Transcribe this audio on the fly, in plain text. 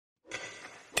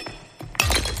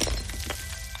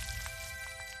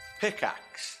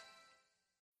Pickaxe.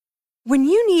 When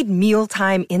you need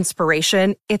mealtime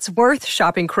inspiration, it's worth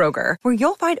shopping Kroger, where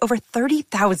you'll find over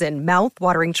 30,000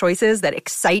 mouth-watering choices that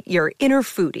excite your inner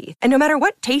foodie. And no matter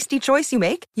what tasty choice you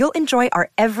make, you'll enjoy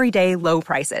our everyday low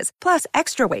prices, plus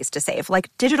extra ways to save,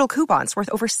 like digital coupons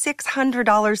worth over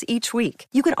 $600 each week.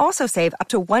 You can also save up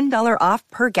to $1 off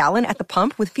per gallon at the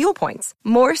pump with fuel points.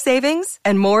 More savings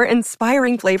and more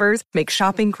inspiring flavors make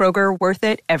shopping Kroger worth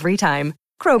it every time.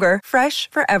 Kroger, fresh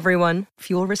for everyone.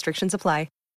 Fuel restrictions apply.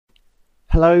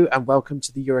 Hello and welcome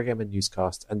to the Eurogamer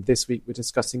Newscast, and this week we're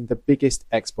discussing the biggest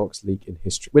Xbox leak in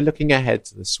history. We're looking ahead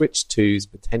to the Switch 2's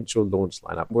potential launch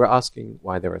lineup. We're asking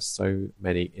why there are so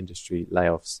many industry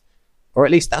layoffs, or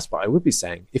at least that's what I would be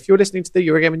saying. If you're listening to the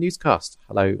Eurogamer Newscast,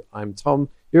 hello, I'm Tom,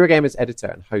 Eurogamer's editor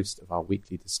and host of our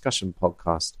weekly discussion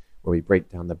podcast, where we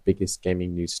break down the biggest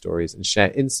gaming news stories and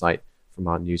share insight from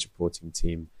our news reporting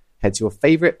team. Head to your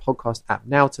favourite podcast app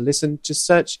now to listen. Just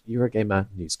search Eurogamer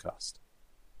Newscast.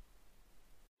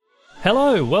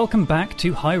 Hello, welcome back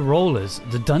to High Rollers,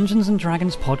 the Dungeons &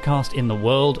 Dragons podcast in the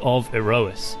world of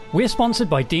Erois. We're sponsored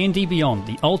by D&D Beyond,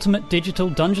 the ultimate digital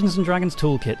Dungeons & Dragons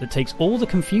toolkit that takes all the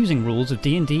confusing rules of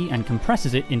D&D and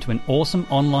compresses it into an awesome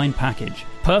online package.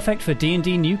 Perfect for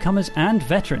D&D newcomers and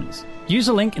veterans. Use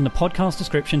a link in the podcast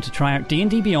description to try out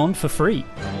D&D Beyond for free.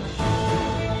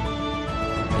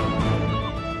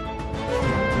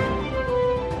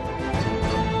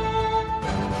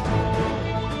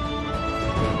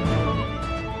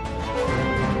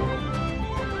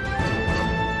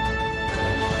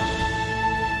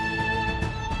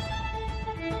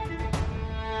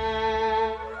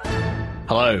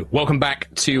 Hello, welcome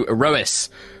back to Erois.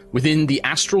 Within the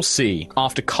Astral Sea,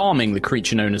 after calming the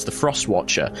creature known as the Frost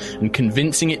Watcher and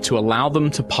convincing it to allow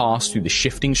them to pass through the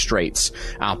shifting straits,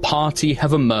 our party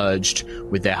have emerged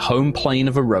with their home plane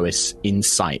of Erois in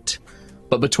sight.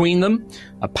 But between them,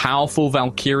 a powerful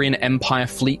Valkyrian Empire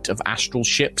fleet of astral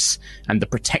ships and the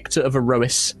protector of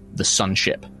Erois, the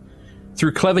Sunship.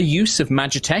 Through clever use of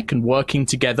Magitech and working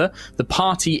together, the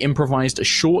party improvised a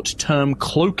short-term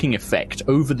cloaking effect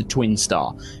over the Twin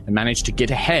Star and managed to get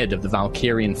ahead of the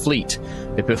Valkyrian fleet,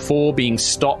 but before being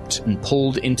stopped and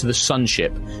pulled into the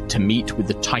Sunship to meet with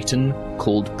the Titan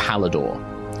called Palador.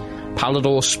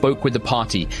 Palador spoke with the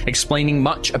party, explaining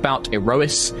much about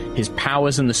Erois, his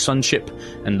powers in the Sunship,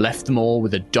 and left them all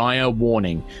with a dire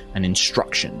warning and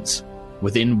instructions.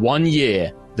 Within 1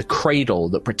 year, the cradle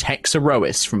that protects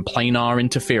Erois from planar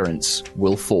interference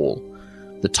will fall.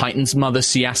 The Titan's mother,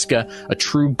 Siaska, a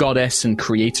true goddess and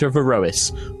creator of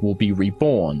Erois, will be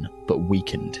reborn, but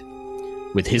weakened.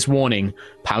 With his warning,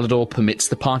 Palador permits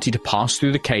the party to pass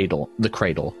through the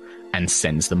cradle and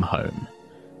sends them home.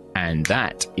 And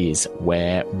that is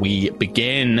where we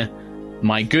begin,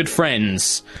 my good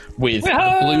friends, with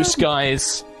the blue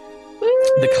skies,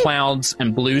 the clouds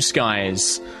and blue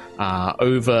skies,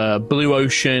 over blue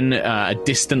ocean, a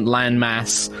distant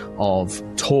landmass of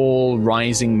tall,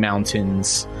 rising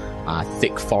mountains,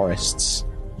 thick forests.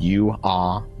 You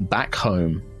are back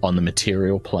home on the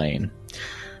material plane.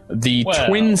 The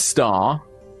Twin Star,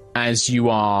 as you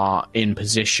are in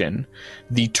position,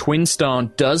 the Twin Star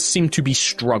does seem to be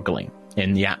struggling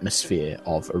in the atmosphere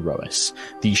of Erois.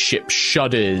 The ship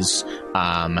shudders,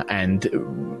 and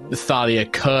Thalia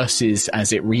curses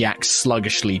as it reacts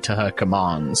sluggishly to her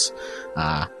commands.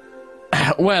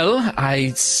 Well,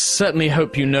 I certainly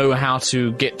hope you know how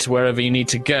to get to wherever you need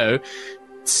to go.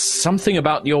 Something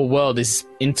about your world is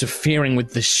interfering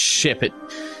with the ship.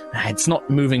 It's not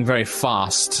moving very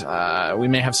fast. We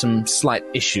may have some slight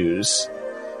issues.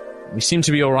 We seem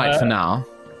to be all right for now.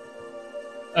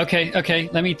 Okay.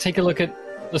 Let me take a look at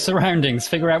the surroundings,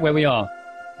 figure out where we are,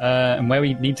 and where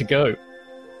we need to go.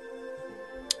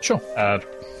 Sure.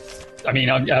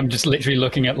 I'm just literally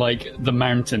looking at, like, the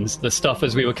mountains, the stuff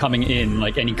as we were coming in,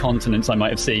 like any continents I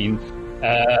might have seen.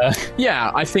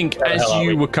 Yeah, I think as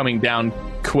you were coming down,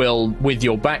 Quill, with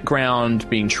your background,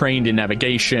 being trained in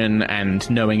navigation and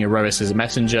knowing Erois as a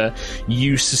messenger,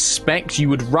 you suspect you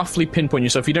would roughly pinpoint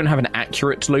yourself. You don't have an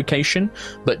accurate location,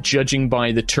 but judging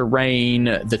by the terrain,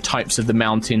 the types of the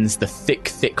mountains, the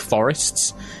thick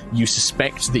forests, you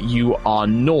suspect that you are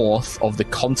north of the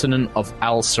continent of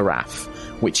Al-Saraf,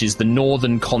 which is the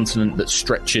northern continent that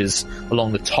stretches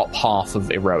along the top half of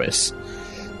Erois.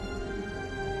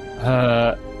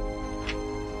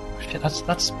 Shit,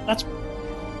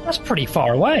 that's pretty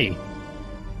far away.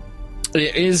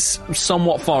 It is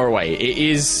somewhat far away. It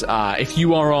is, if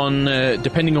you are on,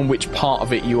 depending on which part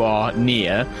of it you are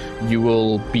near, you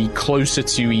will be closer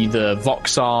to either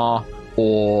Voxar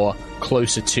or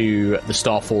closer to the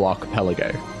Starfall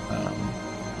Archipelago.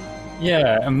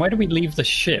 Yeah, and where do we leave the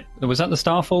ship? Was that the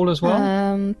Starfall as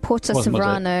well? Porto Was it?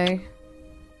 Sovrano.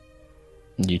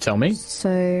 You tell me.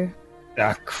 So...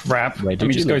 Ah, crap. Where Let me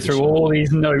did just you go leave the through ship? all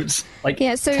these notes. Like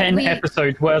Yeah, so 10 we-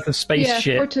 episodes worth of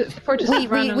spaceship. Porto We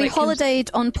Sovrano, like, holidayed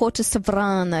on Porto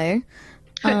Sovrano.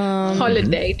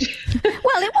 holidayed.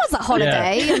 Well, it was a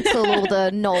holiday until all the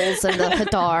gnolls and the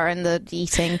hadar and the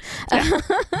eating.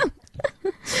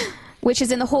 Which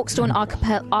is in the Hawkstone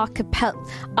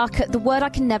the word I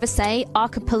can never say,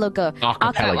 archipelago.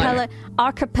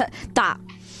 That.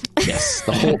 Yes,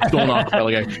 the Hawkstone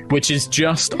Archipelago, which is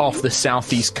just off the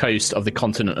southeast coast of the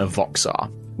continent of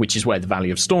Voxar, which is where the Valley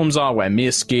of Storms are, where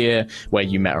Mirskir, where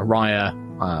you met Araya,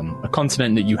 a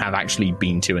continent that you have actually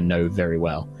been to and know very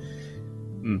well.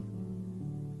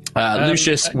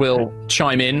 Lucius will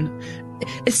chime in.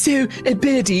 So,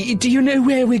 Birdie, do you know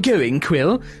where we're going,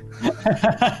 Quill?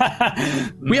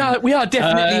 we are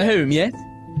definitely home, yes?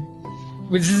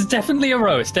 This is definitely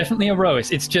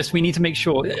Erois. It's just we need to make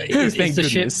sure. Is the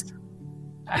ship?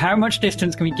 How much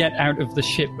distance can we get out of the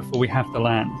ship before we have to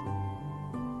land?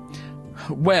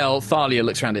 Well, Thalia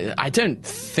looks around it. I don't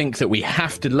think that we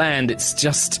have to land. It's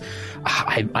just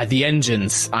the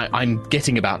engines. I'm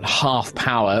getting about half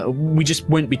power. We just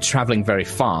won't be traveling very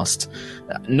fast.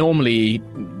 Normally,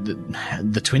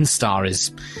 the Twin Star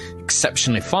is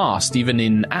exceptionally fast, even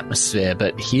in atmosphere,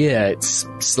 but here it's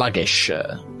sluggish.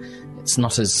 It's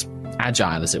not as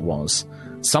agile as it was.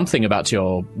 Something about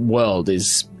your world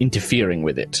is interfering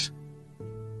with it.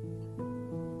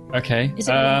 Okay. Is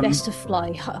it best to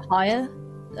fly higher?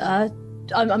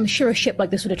 I'm sure a ship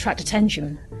like this would attract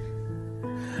attention.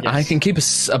 Yes. I can keep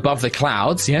us above the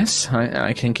clouds, yes.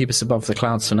 I can keep us above the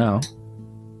clouds for now.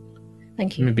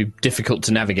 Thank It you. may be difficult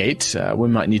to navigate. We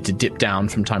might need to dip down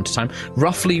from time to time.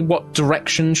 Roughly what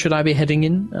direction should I be heading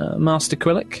in, Master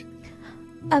Quillick?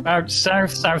 About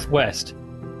southwest.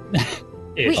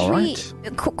 All right.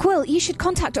 Quill, you should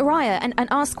contact Araya and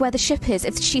ask where the ship is,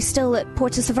 if she's still at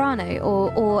Porto Sovrano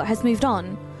or has moved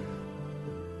on.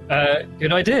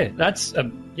 Good idea. That's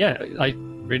I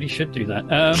really should do that.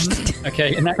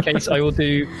 Okay, in that case, I will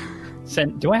do.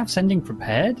 Do I have sending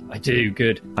prepared? I do.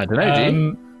 Good. I don't know. Do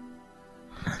you?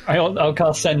 I'll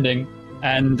cast sending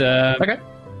and Okay.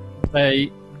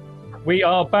 say we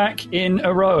are back in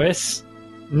Erois,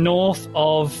 north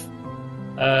of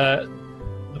the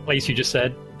place you just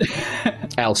said,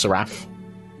 El Seraph.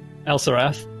 El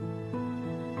Sarath.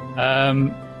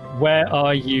 Where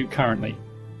are you currently?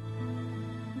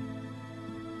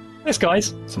 Yes,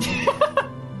 guys.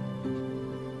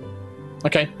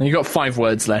 Okay, you got 5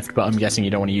 words left, but I'm guessing you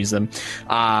don't want to use them.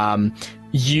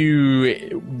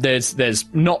 There's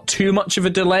not too much of a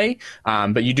delay,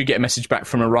 but you do get a message back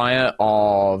from Araya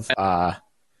of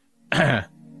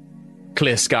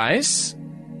clear skies.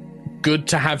 Good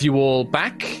to have you all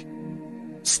back.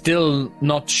 Still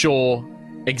not sure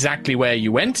exactly where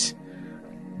you went.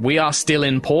 We are still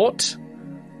in port.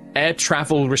 Air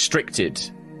travel restricted.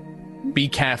 Be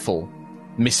careful.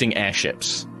 Missing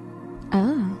airships.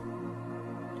 Oh.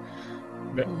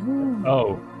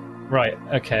 Oh, right.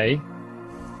 Okay.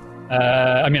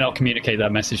 I'll communicate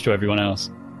that message to everyone else.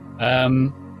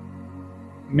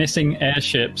 Missing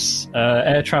airships,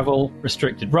 air travel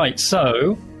restricted. Right,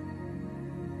 so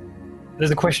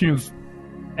there's a question of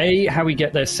A, how we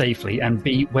get there safely, and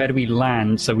B, where do we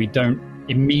land so we don't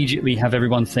immediately have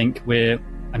everyone think we've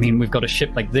got a ship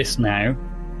like this now.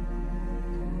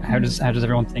 How does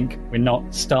everyone think we're not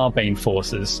Starbane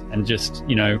forces and just,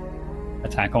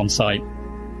 attack on sight?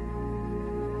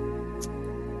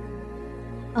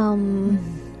 I'm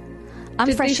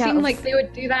Did fresh they out seem of... like they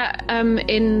would do that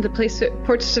in the place at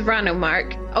Porto Sovrano,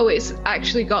 Mark? Oh, it's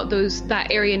actually got that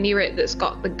area near it that's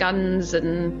got the guns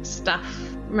and stuff,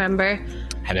 remember?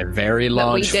 Had a very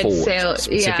large did fort sail-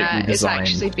 specifically yeah, it's designed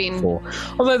actually been- for.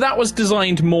 Although that was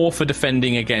designed more for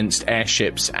defending against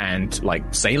airships and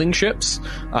sailing ships.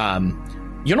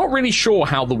 You're not really sure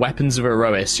how the weapons of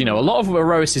Erois, a lot of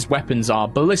Erois' weapons are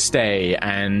ballistae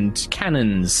and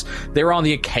cannons. There are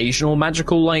the occasional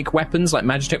magical weapons, like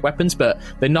Magitech weapons, but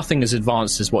they're nothing as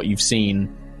advanced as what you've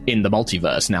seen in the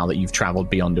multiverse now that you've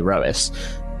traveled beyond Erois.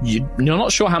 You're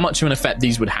not sure how much of an effect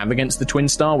these would have against the Twin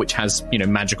Star, which has,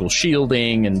 magical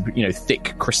shielding and,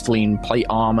 thick crystalline plate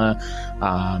armor.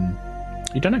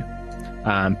 You don't know.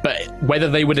 But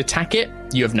whether they would attack it,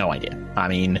 you have no idea.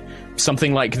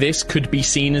 Something like this could be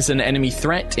seen as an enemy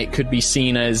threat. It could be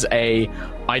seen as I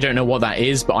don't know what that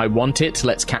is, but I want it.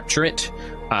 Let's capture it.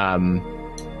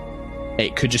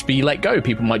 It could just be let go.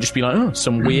 People might just be like, oh,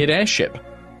 some weird airship.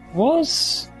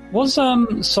 Was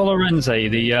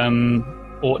Solorenze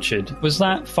orchard, was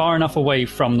that far enough away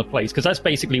from the place? Because that's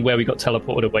basically where we got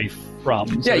teleported away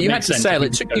from. So yeah, you had makes to sense sail. if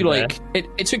It we took could you go like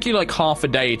it took you like half a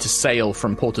day to sail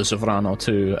from Porto Sovrano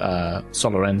to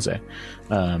Solorense.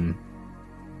 I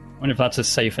wonder if that's a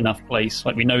safe enough place.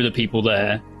 Like, we know the people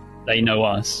there, they know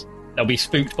us. They'll be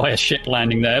spooked by a ship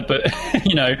landing there, but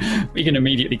we can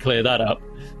immediately clear that up.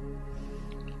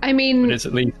 I mean, But it's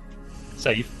at least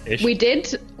safe-ish. we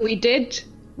did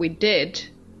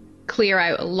clear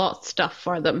out a lot of stuff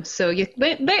for them, so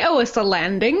they owe us a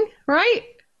landing, right?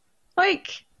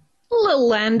 Like a little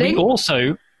landing.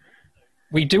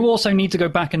 We do also need to go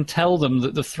back and tell them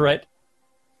that the threat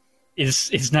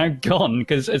is now gone,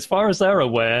 because as far as they're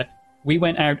aware, we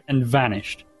went out and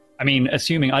vanished. I mean,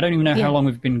 assuming, I don't even know how long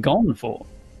we've been gone for.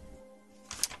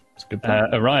 That's a good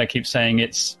point. Araya keeps saying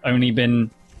it's only been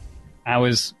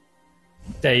hours,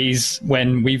 days,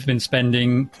 when we've been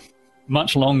spending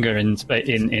much longer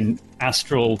in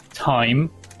astral time.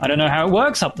 I don't know how it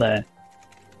works up there.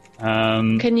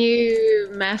 Can you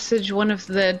message one of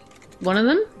them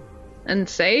and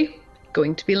say,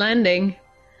 going to be landing?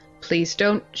 Please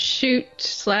don't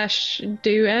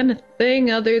shoot/do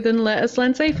anything other than let us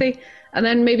land safely. And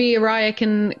then maybe Araya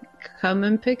can come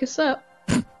and pick us up.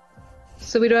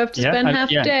 So we don't have to spend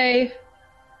half a day.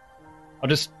 I'll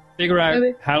just figure out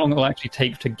how long it'll actually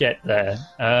take to get there.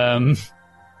 Like,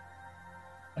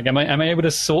 am I able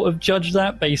to sort of judge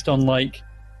that based on like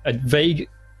a vague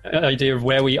idea of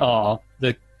where we are?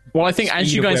 Well, I think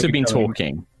as you guys have been going.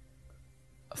 talking,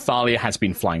 Thalia has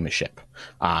been flying the ship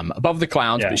above the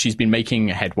clouds, but she's been making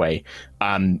headway.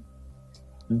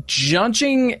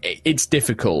 Judging, it's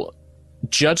difficult.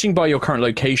 Judging by your current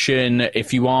location,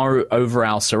 if you are over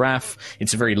Al Saraf,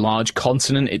 it's a very large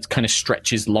continent. It kind of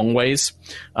stretches long ways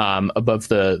above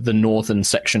the northern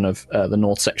section of the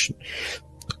north section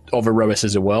of Erois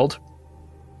as a world.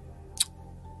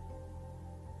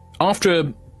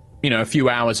 After a few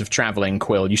hours of traveling,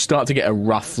 Quill, you start to get a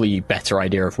roughly better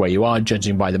idea of where you are,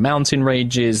 judging by the mountain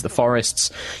ranges, the forests.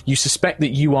 You suspect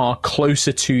that you are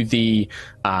closer to the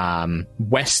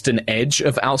western edge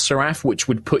of Al Saraf, which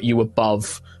would put you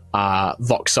above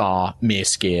Voxar,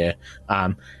 Mirskir.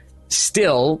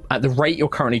 Still, at the rate you're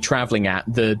currently traveling at,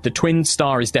 the Twin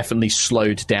Star is definitely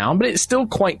slowed down, but it's still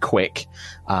quite quick.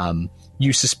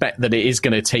 You suspect that it is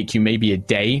going to take you maybe a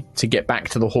day to get back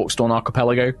to the Hawkstorn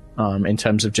Archipelago, in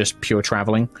terms of just pure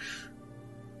traveling.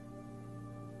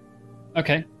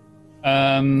 Okay.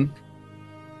 Yeah,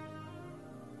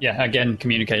 again,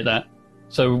 communicate that.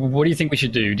 So what do you think we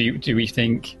should do? Do we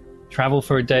think travel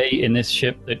for a day in this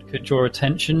ship that could draw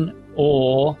attention?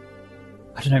 Or,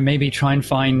 I don't know, maybe try and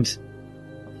find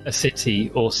a city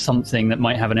or something that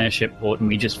might have an airship port and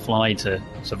we just fly to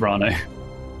Sovrano?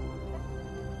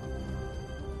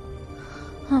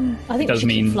 I think It does we should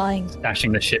keep mean flying.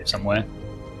 dashing the ship somewhere.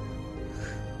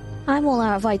 I'm all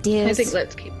out of ideas. I think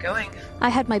let's keep going. I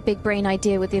had my big brain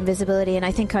idea with the invisibility, and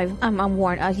I think I'm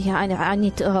worn. I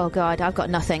need to. Oh God, I've got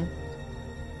nothing.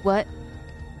 What?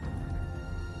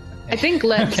 I think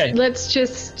let's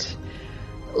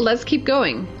keep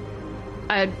going.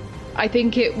 I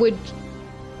think it would.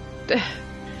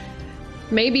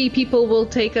 Maybe people will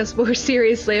take us more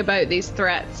seriously about these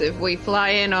threats if we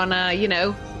fly in on a,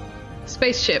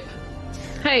 spaceship.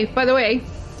 Hey, by the way,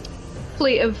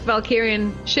 fleet of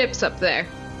Valkyrian ships up there.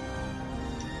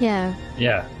 Yeah.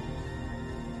 Yeah.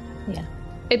 Yeah.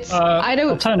 It's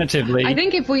Alternatively, I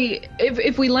think if we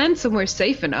land somewhere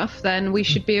safe enough, then we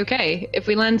should be okay. If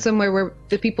we land somewhere where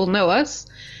the people know us,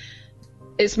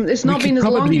 it's not been as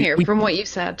long here from what you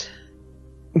said.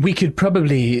 We could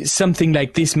probably, something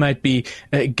like this might be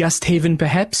Gusthaven,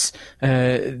 perhaps.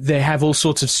 They have all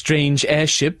sorts of strange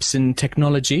airships and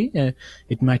technology.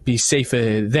 It might be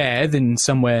safer there than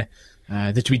somewhere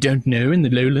that we don't know in the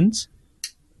lowlands.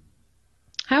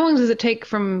 How long does it take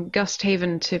from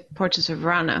Gusthaven to Porto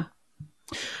Sovrano?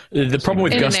 The problem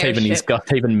with In an Gusthaven is airship.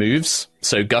 Gusthaven moves.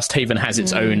 So Gusthaven has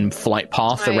its own flight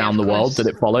path around the world that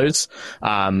it follows.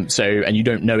 And you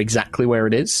don't know exactly where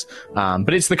it is.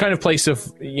 But it's the kind of place of,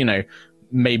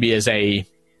 maybe as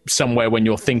somewhere when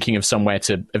you're thinking of somewhere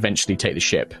to eventually take the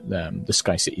ship, the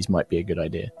Sky Cities might be a good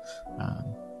idea.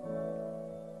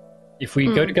 if we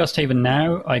go to Gusthaven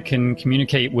now, I can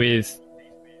communicate with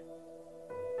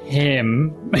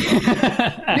him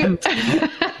and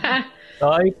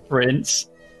Sky Prince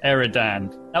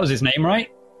Eridan. That was his name, right?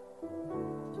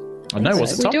 I know,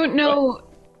 what's the We top? don't know.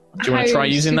 Do you want to try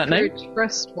using that name?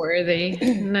 Trustworthy?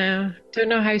 No, don't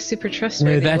know how super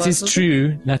trustworthy. No, that was, is was it?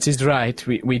 true. That is right.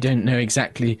 We don't know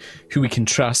exactly who we can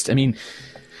trust. I mean,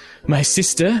 My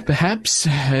sister, perhaps.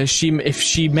 If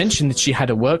she mentioned that she had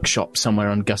a workshop somewhere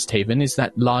on Gusthaven, is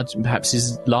that large? Perhaps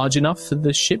is large enough for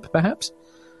the ship? Perhaps.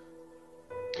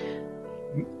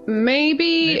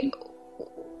 Maybe.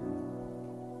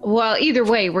 Well, either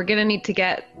way, we're gonna need to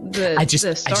get the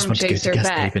storm chaser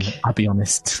back. I'll be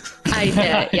honest. I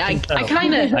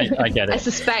kind of. I get it.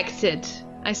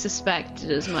 I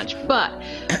suspected as much, but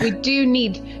we do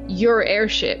need your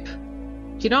airship.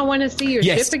 Do you not want to see your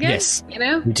ship again? Yes, you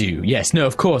know we do. Yes, no,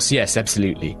 of course, yes,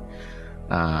 absolutely.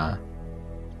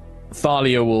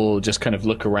 Thalia will just kind of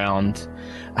look around.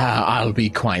 I'll be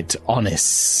quite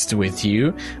honest with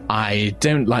you. I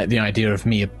don't like the idea of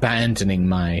me abandoning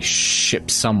my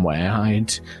ship somewhere.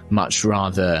 I'd much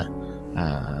rather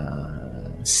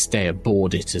stay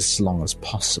aboard it as long as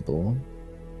possible.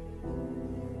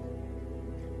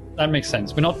 That makes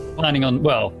sense. We're not planning on...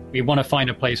 Well, we want to find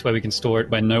a place where we can store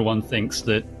it where no one thinks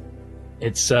that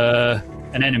it's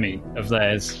an enemy of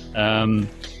theirs. You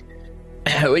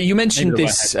mentioned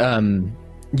this...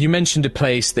 you mentioned a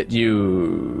place that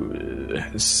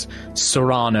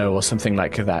Serrano or something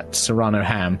like that. Serrano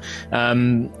Ham.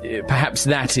 Perhaps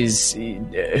that is...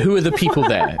 Who are the people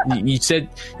there? You said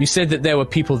that there were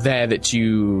people there that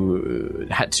you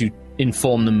had to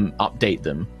inform them, update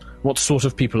them. What sort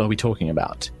of people are we talking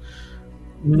about?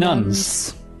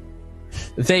 Nuns.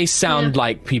 They sound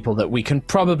like people that we can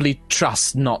probably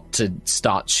trust not to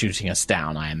start shooting us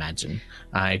down, I imagine.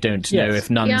 I don't know if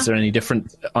nuns are any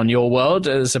different on your world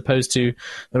as opposed to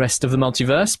the rest of the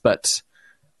multiverse, but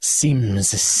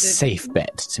seems a safe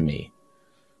bet to me.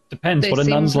 Depends what a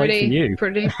nun's like for you.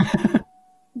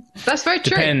 That's very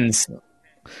true. Depends.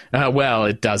 Well,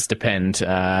 it does depend.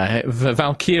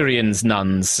 Valkyrian's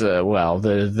nuns,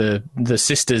 the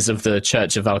sisters of the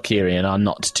Church of Valkyrian are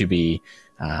not to be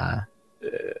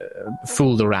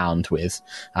fooled around with.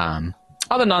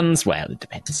 Other nuns, well, it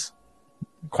depends.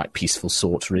 Quite peaceful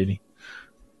sort, really.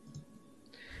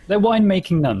 They're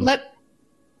wine-making nuns.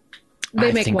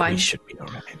 They make wine. We should be all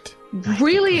right.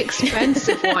 Really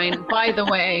expensive wine, by the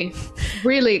way.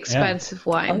 Really expensive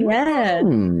wine. Oh, yeah.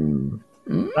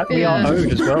 That we are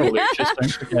owed as well, Lucius,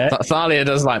 don't forget. Thalia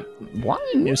does like,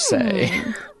 wine, you say?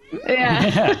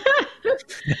 Yeah.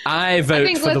 I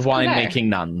vote for the winemaking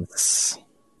nuns.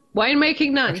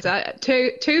 Winemaking nuns.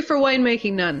 Two for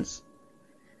winemaking nuns.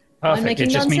 Perfect. It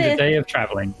just means a day of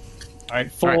travelling. All right,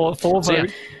 four votes.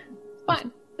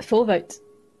 Fine. 4 votes.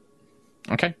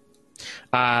 Okay.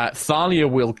 Thalia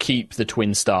will keep the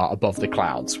Twin Star above the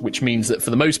clouds, which means that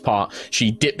for the most part, she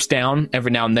dips down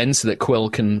every now and then so that Quill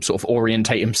can sort of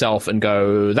orientate himself and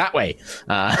go that way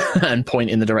and point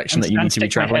in the direction that you need to be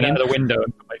traveling in. Out of the window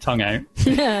and put my tongue out.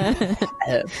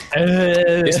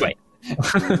 This way.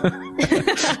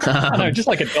 I know, just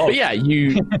like a dog. But yeah,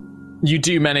 you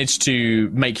do manage to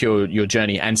make your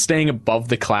journey, and staying above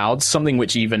the clouds, something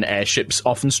which even airships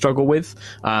often struggle with,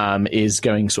 is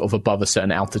going sort of above a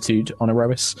certain altitude on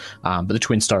Erois. But the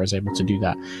Twin Star is able to do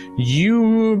that.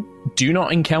 You do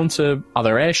not encounter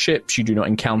other airships. You do not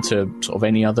encounter sort of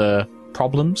any other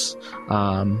problems.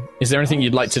 Is there anything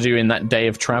you'd like to do in that day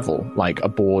of travel, like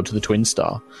aboard the Twin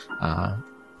Star?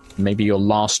 Maybe your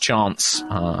last chance.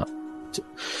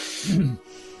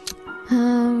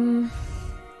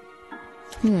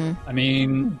 I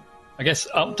mean, I guess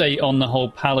update on the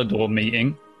whole Palador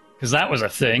meeting, because that was a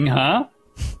thing, huh?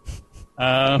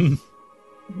 We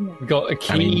got a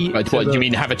key. What do you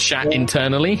mean, have a chat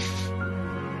internally?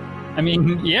 I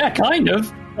mean, yeah, kind of.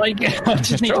 Like, I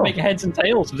just need to make heads and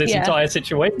tails of this entire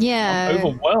situation. Yeah. I'm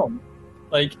overwhelmed.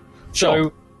 Like,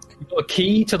 so we've got a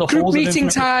key to the halls of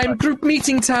information. Group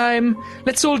meeting time.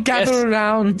 Let's all gather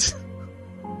around.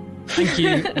 Thank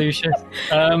you, Lucius.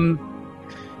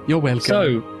 You're welcome.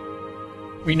 So,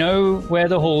 we know where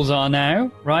the halls are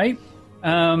now, right?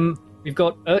 We've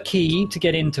got a key to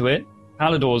get into it,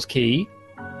 Palador's key.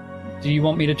 Do you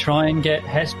want me to try and get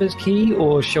Hesper's key,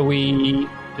 or shall we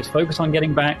just focus on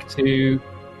getting back to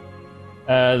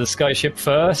the skyship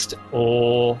first,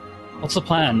 or what's the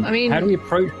plan? I mean, how do we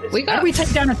approach this? How do we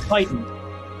take down a Titan?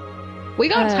 We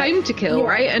got time to kill,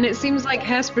 right? And it seems like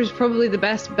Hesper's probably the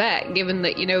best bet, given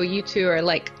that, you two are,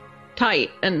 like,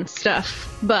 tight and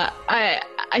stuff. But I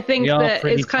think that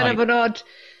it's kind of an odd...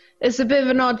 It's a bit of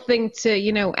an odd thing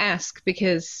to, ask,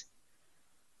 because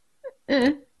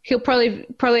he'll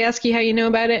probably ask you how you know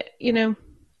about it,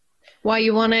 why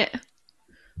you want it.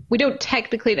 We don't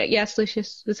technically... Yes,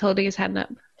 Lucius is holding his hand up.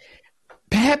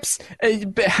 Perhaps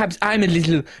I'm a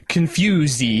little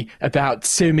confused about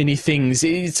so many things.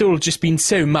 It's all just been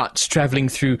so much, traveling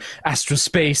through astral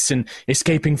space and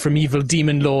escaping from evil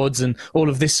demon lords and all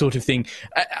of this sort of thing.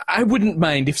 I wouldn't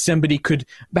mind if somebody could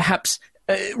perhaps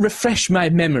refresh my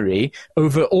memory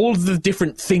over all the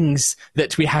different things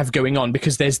that we have going on,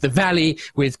 because there's the valley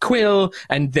with Quill,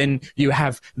 and then you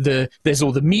have there's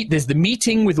the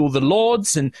meeting with all the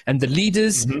lords and the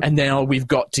leaders, and now we've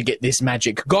got to get this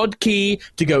magic god key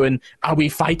to go and, are we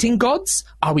fighting gods?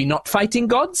 Are we not fighting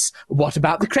gods? What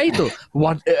about the cradle?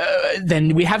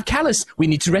 Then we have Callus. We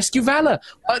need to rescue Valor.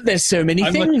 There's so many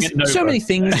things. So many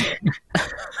things.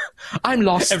 I'm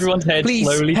lost. Everyone's head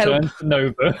slowly turns to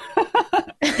Nova.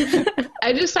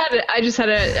 I just had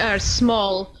a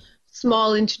small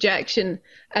interjection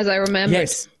as I remember.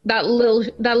 Yes. That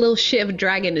little Shiv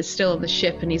dragon is still on the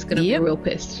ship, and he's gonna be real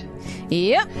pissed.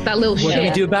 Yep. That little What do we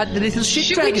Shiv. do about the little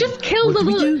ship dragon? Should we just kill the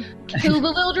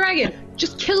little dragon?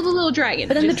 Just kill the little dragon.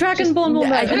 But then the Dragonborn will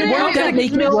know. Won't that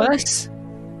make it worse?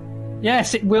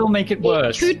 Yes, it will make it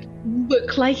worse. It could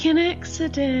look like an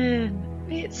accident.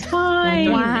 It's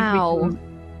fine. Wow.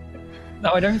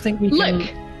 No, I don't think we can Look,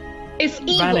 it's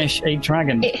evil. banish a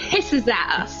dragon. It hisses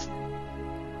at us.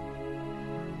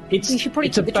 We should probably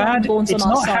It's a keep the bad. Dragonborns It's on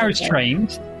our not side, Harris though.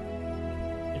 trained.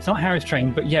 It's not Harris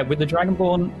trained, but yeah, with the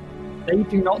Dragonborn, they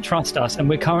do not trust us, and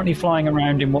we're currently flying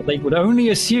around in what they would only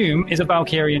assume is a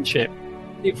Valkyrian ship.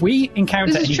 If we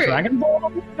encounter This any is true. Dragonborn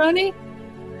on this journey,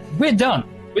 we're done.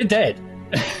 We're dead.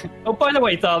 Oh, by the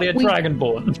way, Thalia,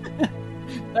 Dragonborn.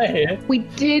 They're here. We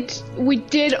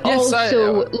did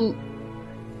also.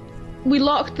 We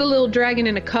locked the little dragon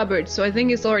in a cupboard, so I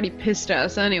think it's already pissed at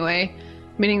us anyway.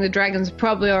 Meaning the dragon's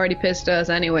probably already pissed at us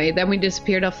anyway. Then we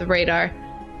disappeared off the radar.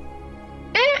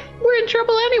 We're in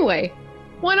trouble anyway.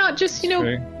 Why not just,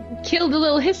 True. kill the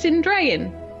little hissing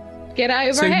dragon? Get out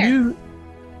of our hair.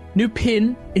 New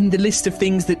pin in the list of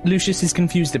things that Lucius is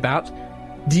confused about.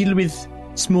 Deal with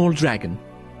small dragon.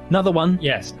 Another one.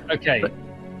 Yes. Okay.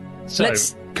 So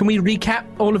Can we recap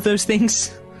all of those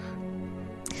things?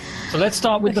 So let's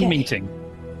start with the meeting.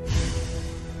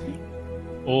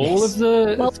 All of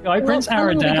the Sky Prince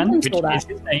Aradan, which is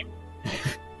his name.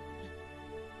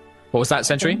 What was that,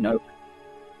 Sentry? No.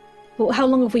 But how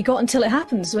long have we got until it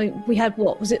happens? We had,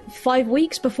 what, was it 5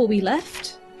 weeks before we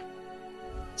left?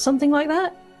 Something like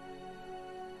that?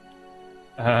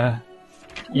 How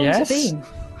long's it Yes. been?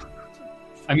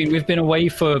 I mean, we've been away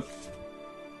for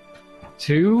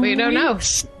 2 We don't know.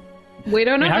 weeks? We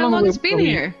don't know how long it's been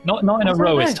here. Not in I don't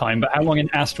Aerois know. time, but how long in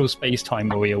astral space time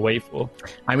were we away for?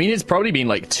 I mean, it's probably been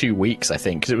like 2 weeks, I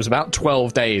think, because it was about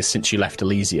 12 days since you left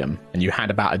Elysium, and you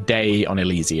had about a day on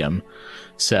Elysium.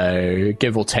 So,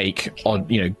 give or take,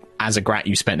 as a Grat,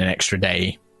 you spent an extra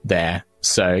day there.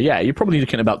 So, yeah, you're probably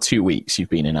looking at about 2 weeks you've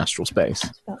been in astral space.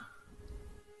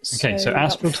 Okay, so about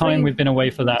astral time, 3 we've been away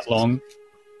for that long.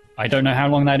 I don't know how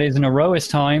long that is in Aerois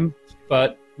time,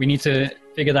 but we need to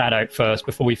figure that out first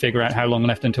before we figure out how long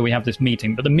left until we have this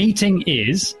meeting. But the meeting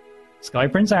is Sky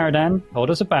Prince Aradan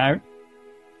told us about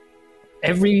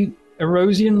every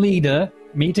Erosian leader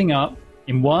meeting up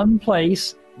in one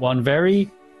place, one very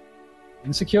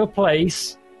insecure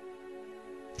place,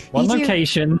 one You do-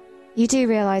 location. You do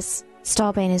realise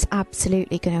Starbane is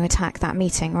absolutely going to attack that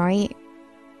meeting, right?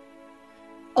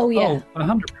 Oh, yeah. Oh,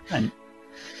 100%.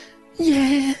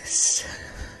 Yes.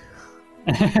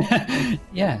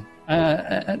 Yeah.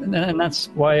 And that's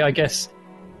why I guess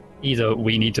either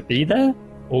we need to be there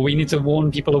or we need to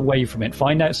warn people away from it,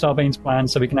 find out Starbane's plan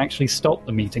so we can actually stop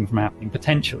the meeting from happening,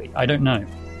 potentially. I don't know.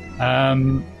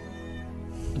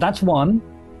 That's one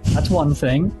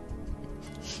thing.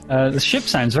 The ship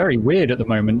sounds very weird at the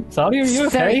moment. Thalia, are you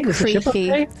It's very okay? Is the ship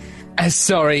creepy. okay?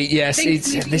 Sorry, yes,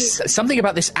 Thanks, it's this something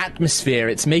about this atmosphere.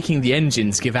 It's making the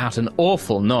engines give out an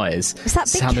awful noise. Is that Big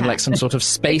sounded Cat? like some sort of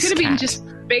space Could have been cat. just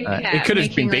Big Cat. It could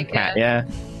have been making Big Cat, a- yeah.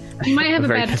 You might have a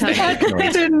Very bad time.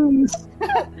 pathetic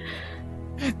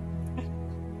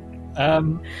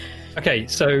Okay,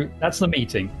 so that's the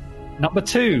meeting. Number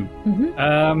 2,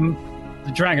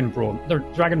 the Dragonborn. The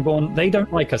Dragonborn, they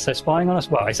don't like us. They're spying on us.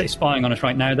 Well, I say spying on us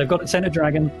right now. They've got sent a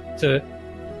dragon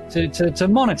to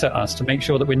monitor us, to make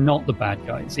sure that we're not the bad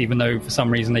guys, even though for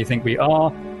some reason they think we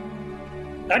are.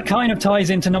 That kind of ties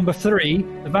into number 3,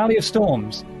 the Valley of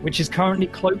Storms, which is currently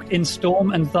cloaked in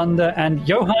storm and thunder, and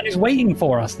Johan is waiting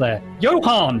for us there.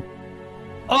 Johan!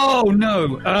 Oh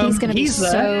no! He's going to be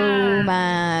there. so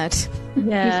mad.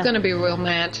 Yeah. He's gonna be real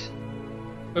mad.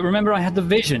 But remember, I had the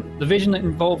vision that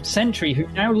involved Sentry, who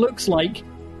now looks like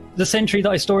the Sentry that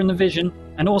I saw in the vision,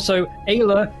 and also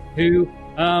Ayla, who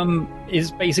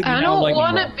is basically I now don't lightning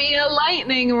want rod. to be a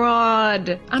lightning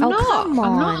rod. I'm Oh, not. come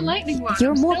I'm not a on. lightning rod.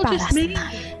 You're I'm more still just badass me. than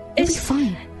that. You'll be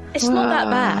fine. It's not that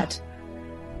bad.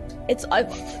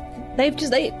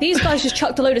 These guys just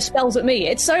chucked a load of spells at me.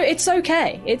 It's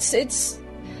okay. It's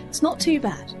It's not too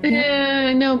bad.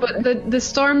 Yeah, no, but the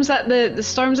storms at the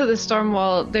storm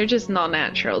wall, they're just not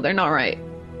natural. They're not right.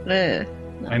 No,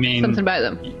 I mean, something about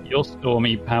them. Your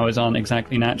stormy powers aren't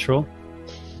exactly natural.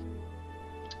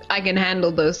 I can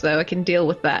handle those, though. I can deal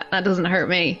with that. That doesn't hurt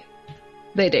me.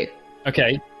 They do.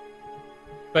 Okay.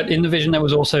 But in the vision, there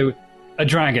was also a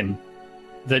dragon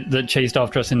that chased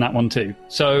after us in that one too.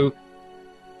 So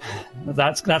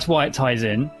that's why it ties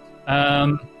in.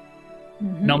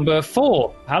 Number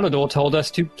 4, Palador told us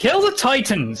to kill the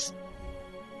Titans.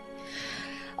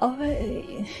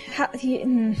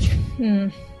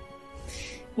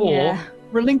 Or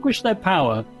relinquish their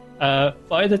power.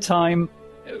 By the time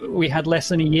we had less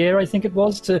than a year, I think it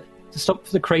was, to stop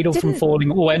the cradle from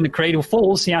falling. Or when the cradle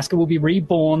falls, Siaska will be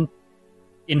reborn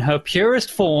in her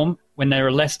purest form when there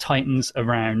are less Titans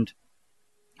around.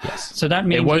 Yes. So that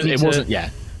means it wasn't. Yeah.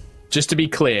 Just to be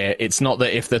clear, it's not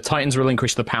that if the Titans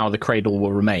relinquish the power, the cradle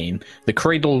will remain. The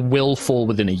cradle will fall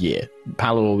within a year.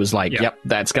 Palador was like, yep,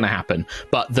 that's going to happen.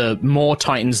 But the more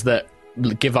Titans that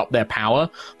give up their power,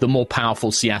 the more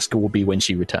powerful Siaska will be when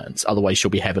she returns. Otherwise,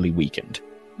 she'll be heavily weakened.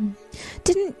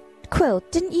 Didn't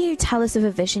you tell us of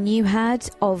a vision you had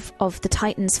of the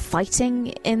Titans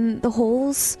fighting in the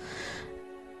halls?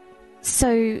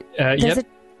 So there's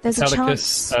a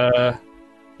chance.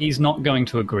 He's not going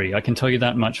to agree. I can tell you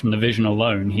that much from the vision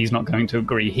alone. He's not going to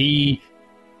agree. He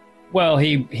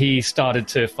started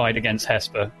to fight against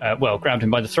Hesper. Grabbed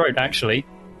him by the throat, actually.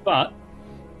 But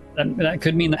that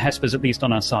could mean that Hesper's at least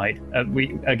on our side.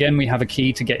 We have a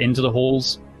key to get into the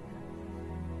halls.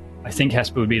 I think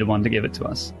Hesper would be the one to give it to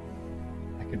us.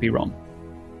 I could be wrong.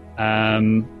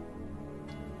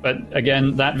 But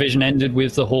again, that vision ended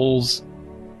with the halls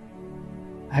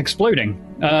exploding.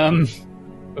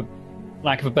 For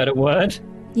lack of a better word.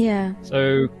 Yeah.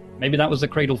 So maybe that was the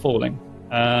cradle falling.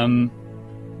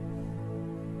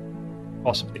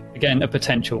 Possibly. Again, a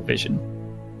potential vision.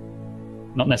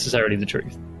 Not necessarily the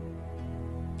truth.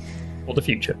 Or the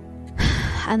future.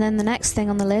 And then the next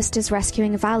thing on the list is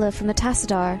rescuing Vala from the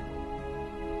Tassadar.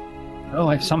 Oh,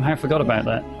 I somehow forgot about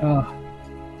that. Oh.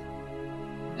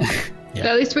 Yeah.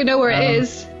 At least we know where it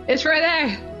is. It's right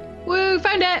there. Woo,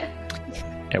 found it.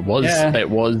 It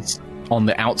was on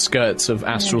the outskirts of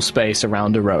astral space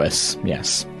around Erois,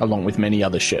 yes, along with many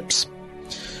other ships.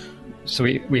 So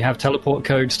we have teleport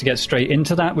codes to get straight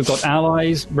into that. We've got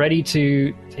allies ready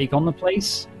to take on the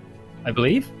place, I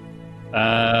believe.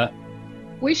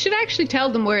 We should actually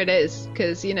tell them where it is,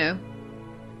 because, you know...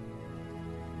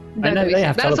 I know they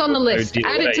have that's on the list.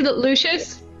 Add it to the...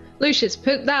 Lucius,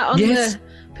 put that on the...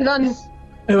 Put on...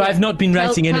 Oh, I've not been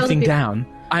writing anything down.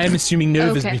 I am assuming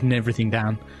Nova's written everything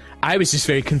down. I was just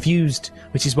very confused,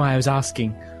 which is why I was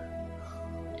asking.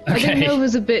 Okay. I think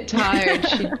Nova's a bit tired.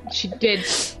 She did,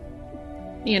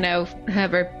 you know,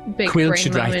 have her big Quill brain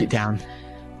should moment. write it down.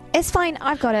 It's fine.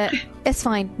 I've got it. It's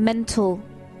fine. Mental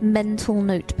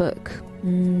notebook.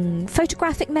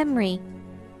 Photographic memory.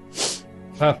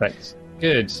 Perfect.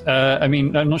 Good. I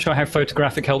mean, I'm not sure how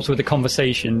photographic helps with the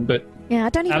conversation, but yeah, I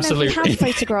don't even know if we have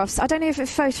photographs. I don't know if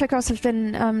photographs have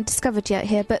been discovered yet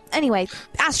here, but anyway,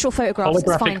 astral photographs.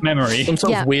 Holographic it's fine. Memory. Some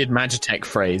sort of weird Magitech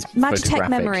phrase. Magitech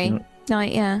memory.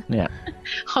 Right, yeah. Yeah.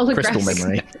 Holographic. Crystal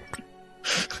memory.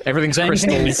 Everything's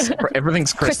crystals.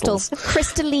 Everything's crystals.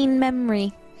 Crystalline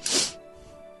memory.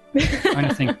 Trying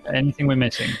to think anything we're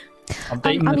missing.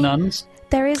 Updating the nuns.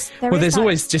 There's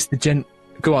always just the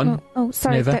Go on. Oh,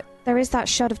 sorry. There is that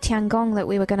shard of Tiangong that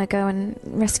we were going to go and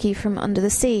rescue from under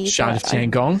the sea. Shard of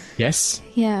Tiangong, yes.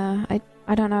 Yeah,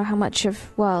 I don't know how much of...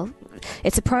 Well,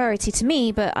 it's a priority to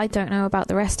me, but I don't know about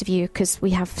the rest of you, because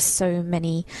we have so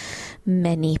many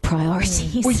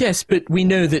priorities. Well, yes, but we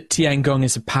know that Tiangong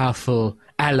is a powerful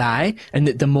ally, and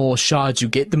that the more shards you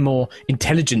get, the more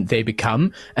intelligent they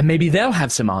become, and maybe they'll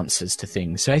have some answers to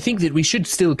things. So I think that we should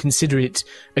still consider it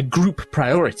a group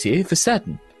priority for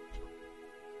certain.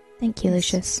 Thank you,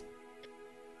 Lucius.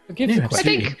 I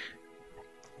think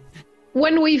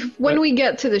when we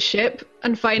get to the ship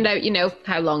and find out, you know,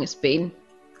 how long it's been,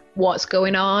 what's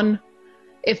going on,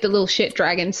 if the little shit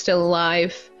dragon's still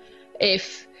alive,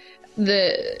 if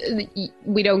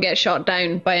we don't get shot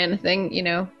down by anything, you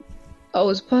know,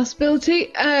 always a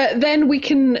possibility, then we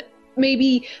can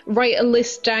maybe write a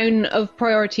list down of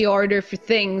priority order for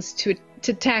things to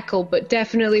tackle. But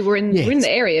definitely we're in the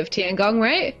area of Tiangong,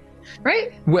 right?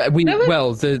 Right?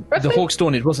 The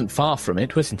Hawksdawn, it wasn't far from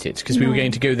it, wasn't it? Because we were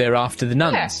going to go there after the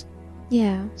nuns.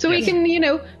 Yeah. So we can, you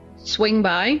know, swing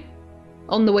by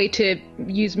on the way to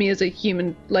use me as a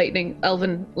human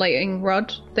elven lightning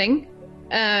rod thing.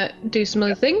 Do some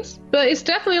other things. But it's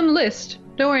definitely on the list.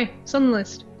 Don't worry, it's on the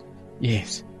list.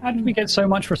 Yes. How did we get so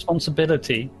much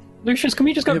responsibility Lucius, can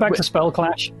we just go back to Spell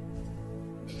Clash?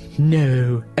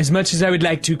 No. As much as I would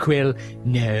like to, Quill,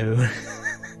 no.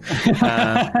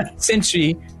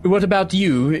 Sentry, what about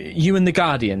you? You and the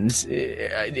Guardians.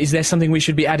 Is there something we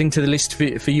should be adding to the list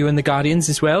for you and the Guardians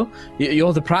as well?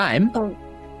 You're the Prime. Oh,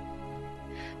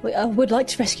 I would like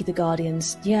to rescue the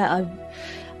Guardians. Yeah,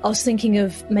 I was thinking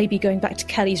of maybe going back to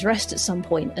Kelly's Rest at some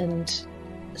point and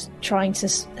trying to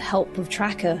help with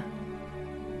Tracker.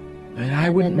 I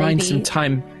wouldn't mind some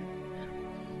time.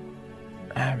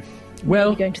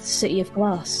 Well, going to the City of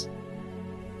Glass.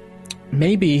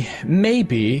 Maybe,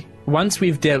 once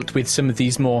we've dealt with some of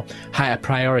these more higher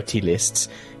priority lists,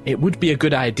 it would be a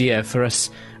good idea for us.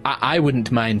 I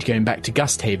wouldn't mind going back to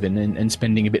Gusthaven and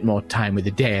spending a bit more time with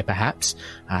Adair, perhaps.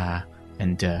 I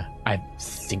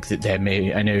think that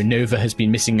I know Nova has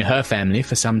been missing her family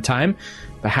for some time.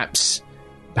 Perhaps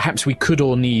we could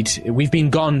all we've been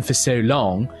gone for so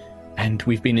long, and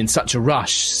we've been in such a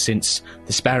rush since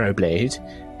the Sparrow Blade.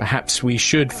 Perhaps we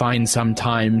should find some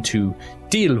time to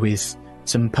deal with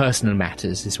some personal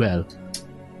matters as well.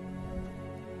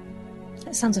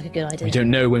 That sounds like a good idea. We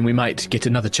don't know when we might get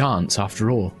another chance,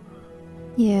 after all.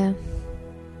 Yeah.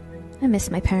 I miss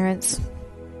my parents.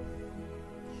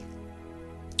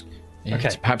 Yes,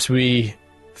 okay.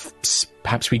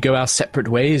 Perhaps we go our separate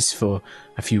ways for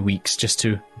a few weeks just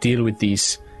to deal with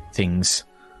these things.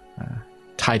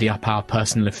 Tidy up our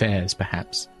personal affairs,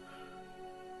 perhaps.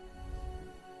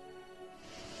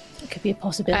 It could be a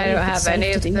possibility. I don't have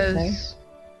any of those.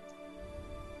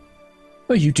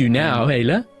 Well, you do now,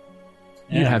 Ayla.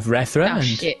 Yeah. You have Rethra, and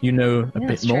shit. you know a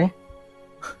bit more.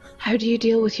 True. How do you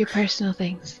deal with your personal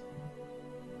things?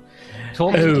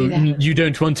 You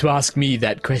don't want to ask me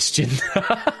that question.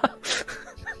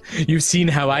 You've seen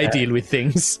how I deal with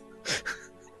things.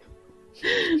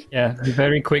 Yeah, he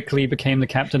very quickly became the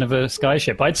captain of a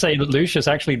skyship. I'd say that Lucius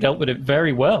actually dealt with it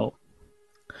very well.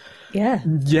 Yeah.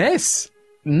 Yes.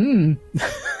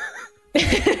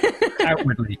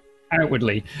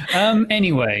 Outwardly.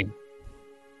 Anyway,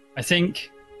 I think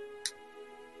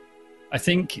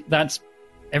that's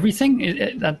everything.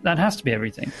 That has to be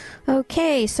everything.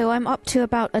 Okay, so I'm up to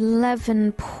about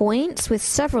 11 points with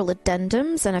several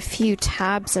addendums and a few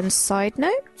tabs and side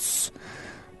notes.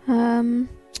 Right.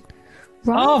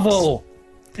 Arvel!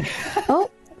 Oh,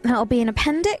 that'll be an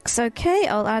appendix. Okay,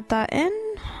 I'll add that in.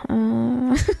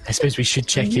 I suppose we should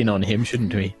check in on him,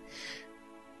 shouldn't we?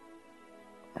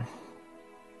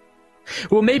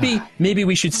 Well, maybe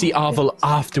we should see Arvel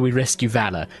after we rescue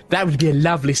Valor. That would be a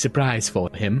lovely surprise for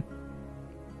him.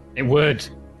 It would.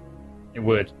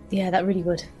 Yeah, that really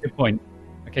would. Good point.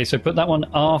 Okay, so put that one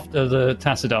after the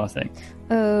Tassadar thing.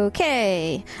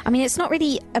 Okay. I mean, it's not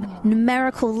really a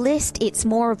numerical list. It's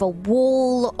more of a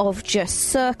wall of just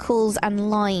circles and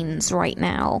lines right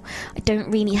now. I don't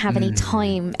really have any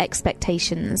time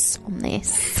expectations on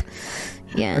this.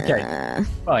 Yeah. Okay,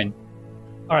 fine.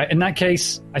 All right, in that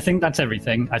case, I think that's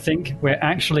everything. I think we're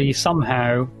actually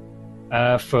somehow,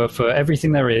 for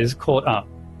everything there is, caught up.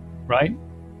 Right?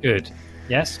 Good.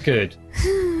 Yes, good.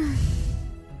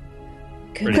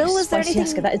 Quill, was there anything?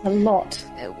 Jessica, that is a lot.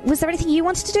 Was there anything you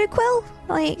wanted to do, Quill?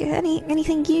 Like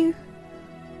anything you?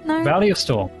 No. Valley of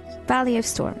Storms. Valley of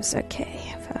Storms.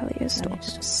 Okay, Valley of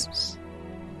Storms.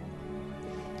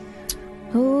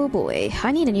 Oh boy,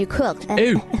 I need a new quill.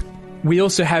 We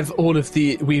also have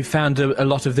we've found a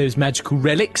lot of those magical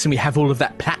relics, and we have all of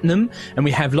that platinum, and we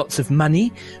have lots of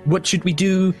money. What should we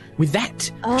do with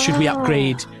that? Should we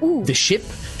upgrade the ship?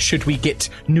 Should we get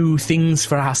new things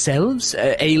for ourselves?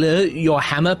 Ayla, your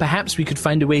hammer, perhaps we could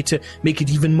find a way to make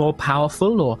it even more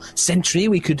powerful, or Sentry,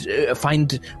 we could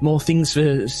find more things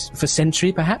for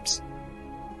Sentry, perhaps?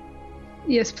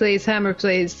 Yes, please, hammer,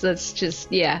 please. Let's just,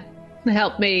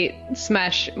 help me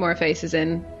smash more faces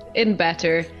in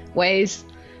better ways,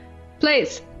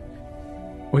 please.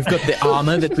 We've got the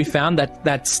armor that we found, that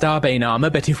Starbane armor,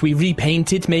 but if we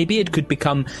repaint it, maybe it could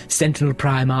become Sentinel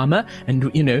Prime armor,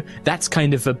 and, that's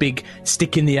kind of a big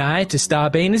stick in the eye to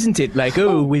Starbane, isn't it? Like,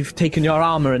 we've taken your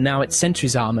armor and now it's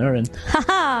Sentry's armor, and...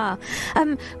 Haha!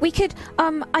 We could,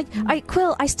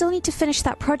 Quill, I still need to finish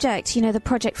that project, the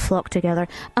Project Flock together.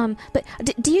 But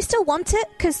do you still want it?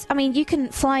 Because, you can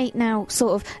fly now,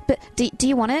 sort of, but do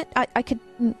you want it? I could,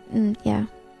 yeah.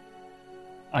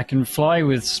 I can fly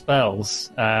with spells,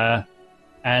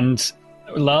 and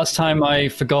last time I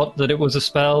forgot that it was a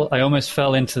spell, I almost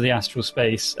fell into the astral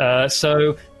space.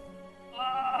 So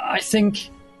I think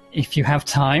if you have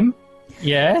time,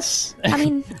 Yes. I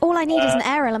mean, all I need is an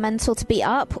air elemental to beat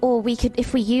up, or we could,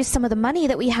 if we use some of the money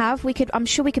that we have, I'm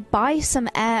sure we could buy some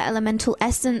air elemental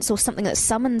essence or something that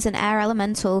summons an air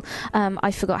elemental.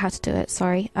 I forgot how to do it,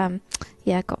 sorry.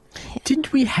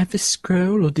 Didn't we have a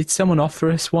scroll, or did someone offer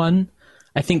us one?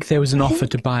 I think there was an offer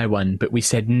to buy one, but we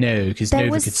said no, because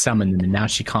Nova could summon them, and now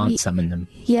she can't summon them.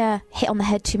 Yeah, hit on the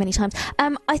head too many times.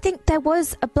 I think there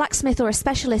was a blacksmith or a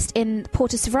specialist in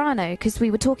Porto Severano, because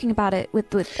we were talking about it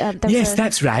with yes,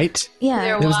 that's right. Yeah.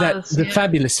 There was the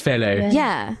fabulous fellow.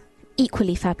 Yeah.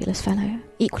 Equally fabulous fellow.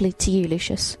 Equally to you,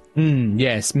 Lucius.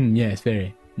 Yes,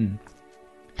 very.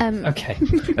 Okay.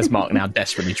 As Mark now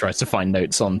desperately tries to find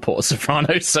notes on Porto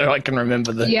Soprano so I can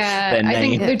remember their name. I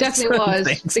think there definitely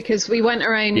was, because we went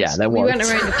around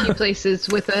a few places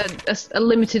with a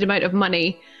limited amount of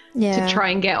money to try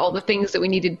and get all the things that we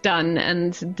needed done,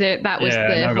 and that was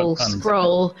the whole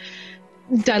scroll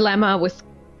dilemma with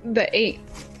the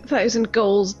 8,000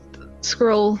 gold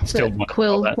scroll that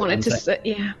Quill wanted to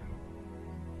say.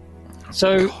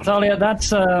 So, Thalia,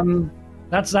 that's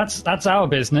our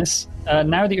business.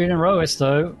 Now that you're in Erois,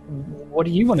 though, what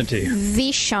do you want to do?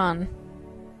 Vishan.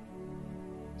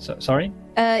 Sorry?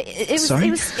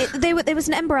 There was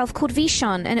an Ember Elf called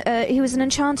Vishan, and he was an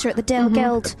enchanter at the Dale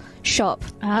Geld shop.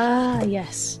 Ah,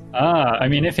 yes. I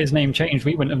mean, if his name changed,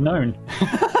 we wouldn't have known.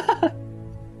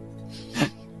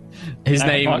 His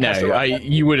name,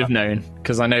 you would have known,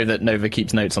 because I know that Nova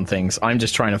keeps notes on things. I'm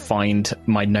just trying to find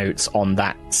my notes on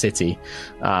that city.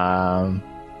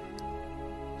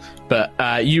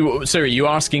 But you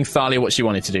asking Thalia what she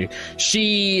wanted to do.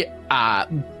 She,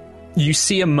 you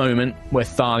see a moment where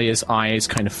Thalia's eyes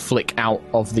kind of flick out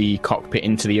of the cockpit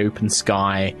into the open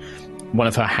sky. One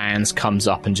of her hands comes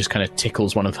up and just kind of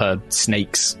tickles one of her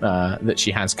snakes that she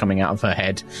has coming out of her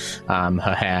head,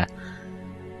 her hair.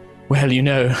 Well,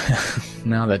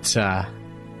 now that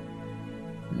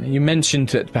you mentioned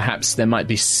that perhaps there might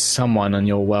be someone on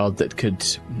your world that could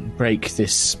break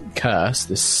this curse,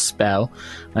 this spell.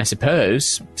 I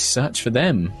suppose search for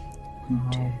them.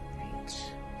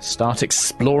 Start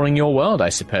exploring your world, I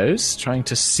suppose, trying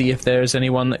to see if there is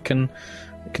anyone that can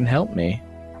help me.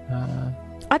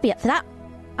 I'd be up for that.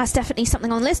 That's definitely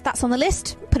something on the list. That's on the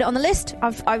list. Put it on the list.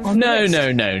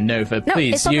 No, Nova,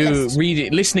 please. You read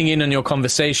it. Listening in on your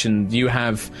conversation, you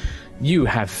have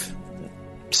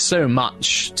so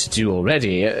much to do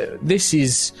already. This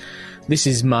is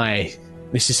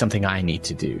something I need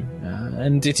to do,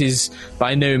 and it is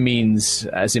by no means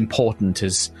as important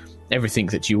as everything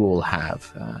that you all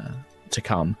have to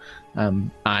come.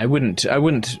 I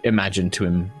wouldn't imagine to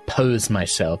impose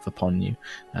myself upon you.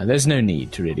 There's no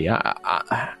need to really.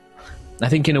 I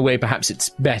think in a way perhaps it's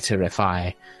better if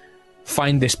I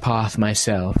find this path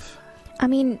myself. I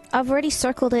mean, I've already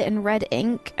circled it in red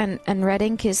ink, and red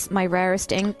ink is my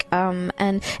rarest ink,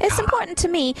 and it's important to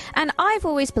me, and I've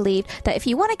always believed that if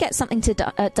you want to get something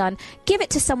done, give it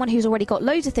to someone who's already got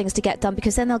loads of things to get done,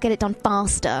 because then they'll get it done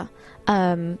faster,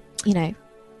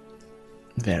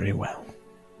 Very well.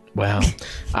 Well,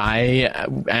 I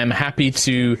am happy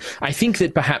to... I think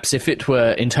that perhaps if it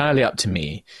were entirely up to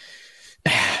me...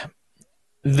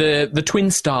 The Twin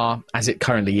Star, as it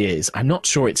currently is, I'm not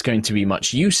sure it's going to be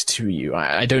much use to you.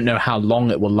 I don't know how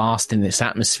long it will last in this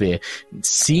atmosphere. It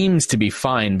seems to be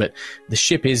fine, but the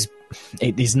ship is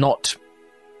not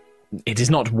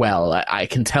well. I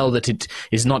can tell that it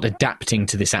is not adapting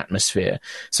to this atmosphere.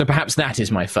 So perhaps that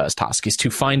is my first task, is to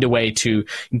find a way to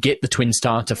get the Twin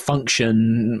Star to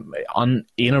function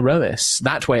in Erois.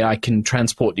 That way I can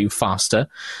transport you faster,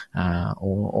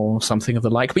 or something of the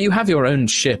like. But you have your own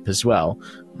ship as well.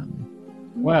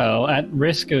 Well, at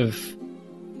risk of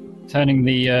turning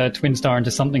the Twin Star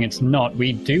into something it's not,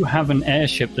 we do have an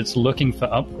airship that's looking for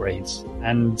upgrades.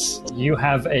 And you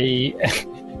have a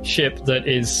ship that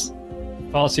is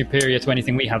far superior to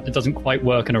anything we have that doesn't quite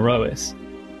work in Erois.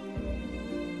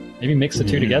 Maybe mix the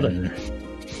two together.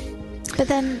 But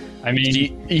then... I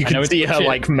mean, you can see her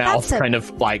mouth kind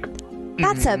of like...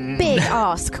 That's a big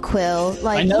ask, Quill.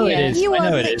 I know it is. You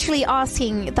are literally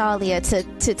asking Thalia to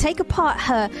take apart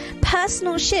her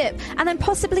personal ship and then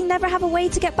possibly never have a way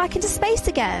to get back into space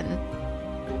again.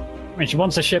 I mean, she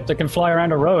wants a ship that can fly around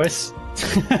Erois.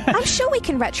 I'm sure we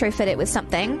can retrofit it with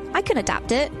something. I can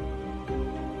adapt it.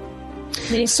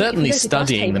 I mean, certainly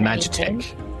studying the Magitech.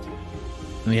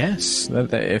 Yes,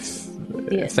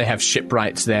 if they have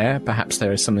shipwrights there, perhaps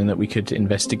there is something that we could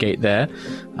investigate there.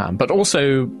 But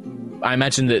also, I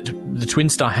imagine that the Twin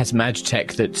Star has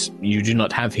Magitech that you do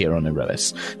not have here on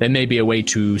Erois. There may be a way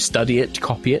to study it,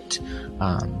 copy it.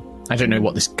 I don't know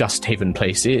what this Gusthaven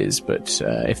place is, but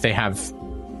if they have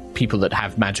people that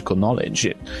have magical knowledge.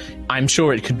 I'm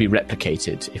sure it could be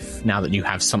replicated if now that you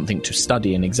have something to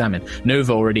study and examine.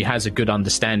 Nova already has a good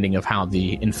understanding of how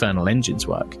the infernal engines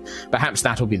work. Perhaps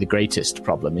that'll be the greatest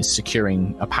problem, is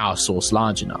securing a power source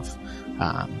large enough.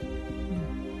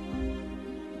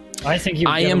 I think you.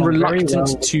 I am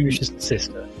reluctant to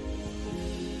sister.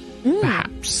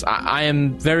 Perhaps. I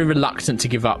am very reluctant to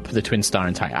give up the Twin Star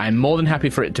entirely. I'm more than happy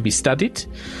for it to be studied,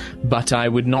 but I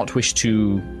would not wish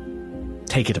to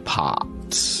take it apart.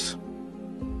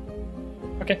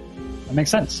 Okay, that makes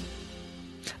sense.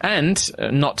 And,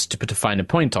 not to put a finer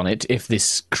point on it, if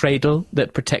this cradle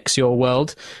that protects your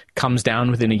world comes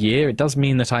down within a year, it does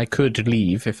mean that I could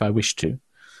leave if I wish to.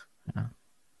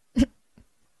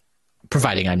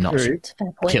 Providing I'm not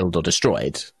killed or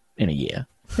destroyed in a year.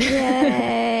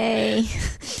 Yay!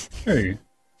 True.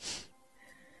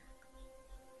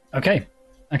 Okay.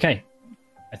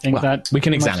 I think that we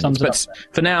can examine it. But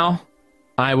for now,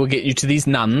 I will get you to these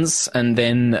nuns, and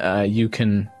then you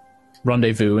can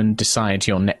rendezvous and decide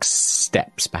your next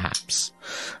steps, perhaps.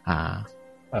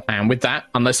 And with that,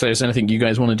 unless there's anything you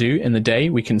guys want to do in the day,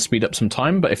 we can speed up some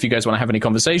time. But if you guys want to have any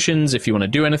conversations, if you want to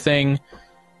do anything,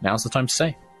 now's the time to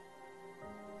say.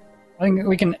 I think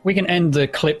we can end the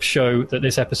clip show that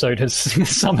this episode has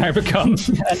somehow become. And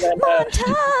then,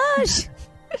 Montage!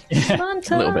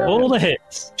 Montage! A little bit. All the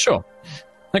hits. Sure.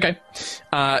 Okay.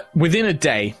 Within a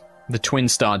day, the Twin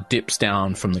Star dips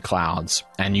down from the clouds,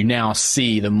 and you now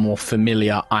see the more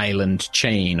familiar island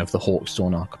chain of the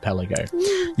Hawksdawn Archipelago.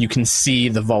 You can see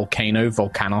the volcano,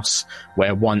 Volcanos,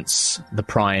 where once the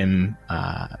Prime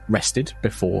rested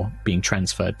before being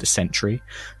transferred to Sentry.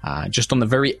 Just on the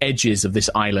very edges of this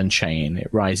island chain, it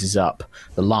rises up,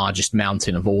 the largest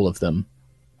mountain of all of them.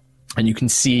 And you can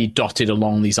see dotted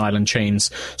along these island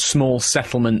chains small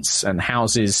settlements and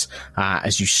houses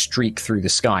as you streak through the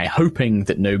sky, hoping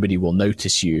that nobody will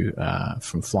notice you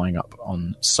from flying up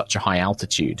on such a high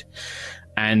altitude.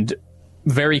 And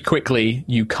very quickly,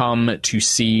 you come to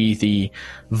see the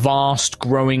vast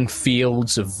growing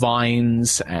fields of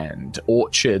vines and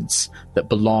orchards that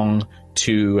belong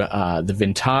to the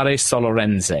Vintare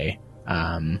Solorense,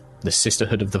 the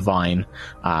Sisterhood of the Vine.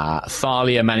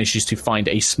 Thalia manages to find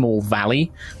a small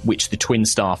valley which the Twin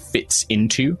Star fits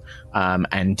into,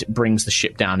 and brings the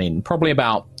ship down in probably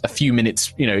about a few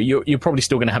minutes. You know, you're probably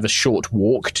still going to have a short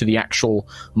walk to the actual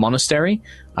monastery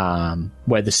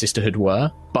where the Sisterhood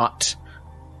were, but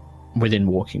within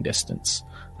walking distance.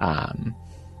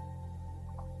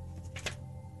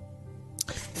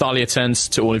 Thalia turns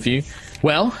to all of you.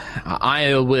 Well,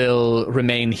 I will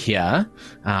remain here.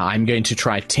 I'm going to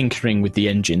try tinkering with the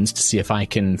engines to see if I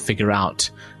can figure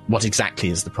out what exactly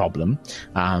is the problem.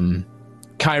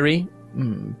 Kyrie,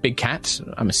 Big Cat,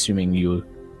 I'm assuming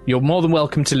you're more than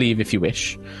welcome to leave if you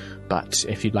wish, but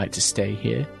if you'd like to stay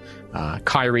here.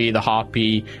 Kyrie, the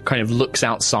harpy, kind of looks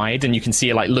outside, and you can see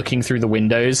her like looking through the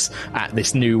windows at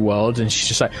this new world, and she's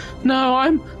just like, "No,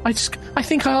 I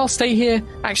think I'll stay here.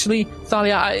 Actually,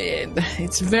 Thalia,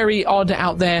 it's very odd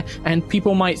out there, and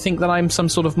people might think that I'm some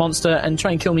sort of monster and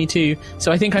try and kill me too.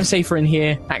 So I think I'm safer in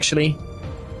here. Actually,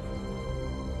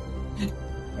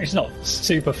 it's not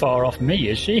super far off me,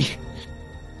 is she?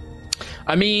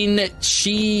 I mean,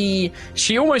 she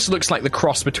almost looks like the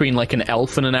cross between like an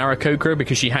elf and an Aarakocra,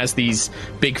 because she has these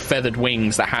big feathered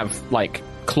wings that have like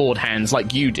clawed hands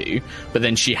like you do, but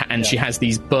then she has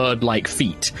these bird-like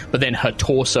feet, but then her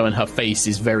torso and her face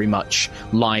is very much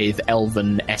lithe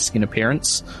elven-esque in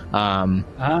appearance.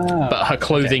 But her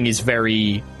clothing is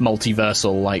very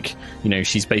multiversal, like, you know,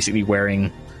 she's basically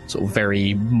wearing sort of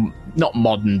very not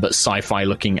modern but sci-fi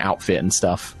looking outfit and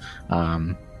stuff.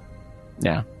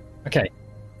 Yeah. Okay.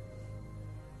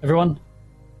 Everyone.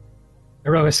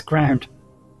 Erois ground.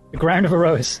 The ground of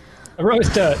Erois.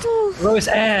 Erois dirt. Erois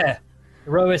air.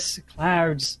 Erois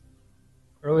clouds.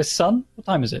 Erois sun? What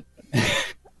time is it?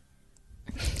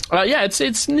 Yeah,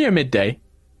 it's near midday,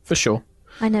 for sure.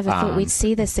 I never thought we'd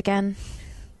see this again.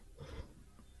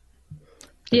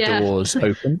 The doors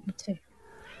open.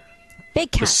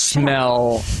 Big Cat. The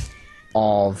smell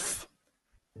of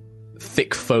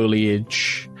thick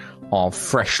foliage, of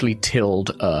freshly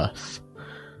tilled earth,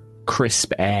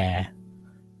 crisp air,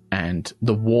 and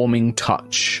the warming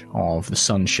touch of the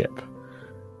sunship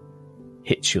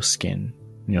hits your skin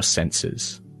and your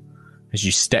senses as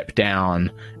you step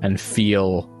down and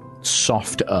feel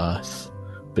soft earth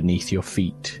beneath your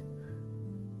feet.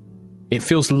 It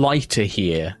feels lighter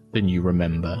here than you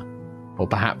remember, or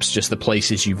perhaps just the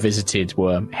places you visited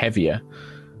were heavier,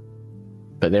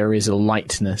 but there is a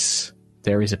lightness,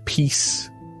 there is a peace,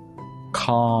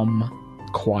 calm,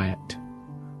 quiet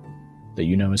that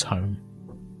you know is home.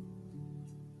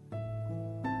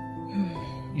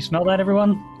 You smell that,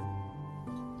 everyone?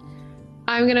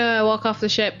 I'm gonna walk off the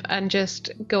ship and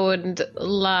just go and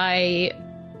lie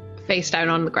face down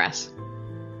on the grass.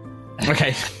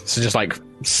 Okay, so just like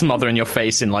smothering your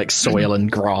face in like soil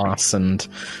and grass and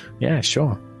yeah,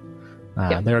 sure.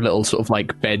 Yep. There are little sort of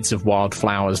like beds of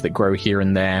wildflowers that grow here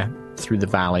and there through the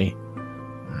valley.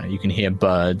 You can hear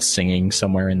birds singing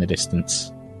somewhere in the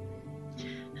distance.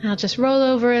 I'll just roll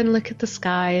over and look at the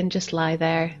sky and just lie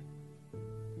there.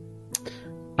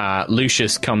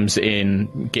 Lucius comes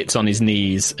in, gets on his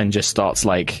knees, and just starts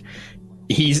like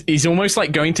he's almost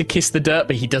like going to kiss the dirt,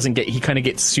 but he doesn't get. He kind of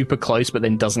gets super close, but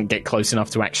then doesn't get close enough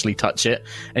to actually touch it.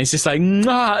 And he's just like,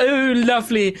 oh,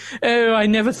 lovely. Oh, I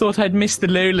never thought I'd miss the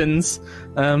lowlands.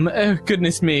 Oh,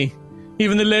 goodness me,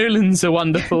 even the lowlands are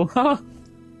wonderful.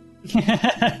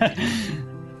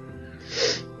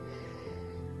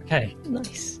 Okay.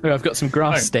 Nice. Oh, I've got some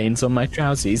grass stains on my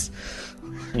trousers.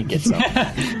 He gets up.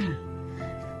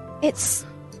 It's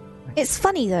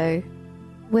funny though.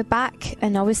 We're back,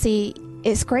 and obviously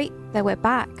it's great that we're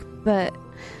back, but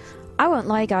I won't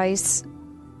lie, guys.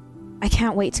 I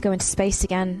can't wait to go into space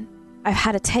again. I've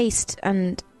had a taste,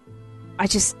 and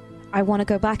I want to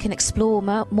go back and explore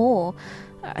more.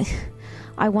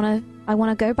 I want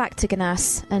to go back to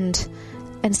Ganas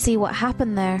and see what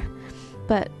happened there.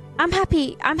 But I'm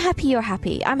happy you're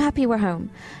happy. I'm happy we're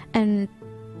home. And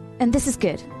this is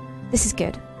good. This is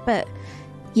good. But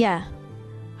yeah,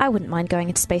 I wouldn't mind going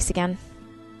into space again.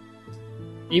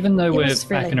 Even though we're Yes,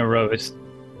 back really. in Erois,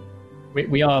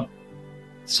 we are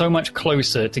so much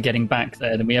closer to getting back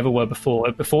there than we ever were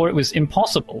before. Before it was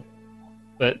impossible,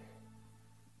 but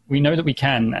we know that we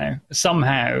can now.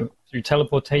 Somehow, through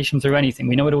teleportation, through anything,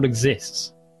 we know it all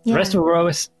exists. Yeah. The rest of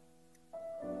Erois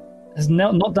has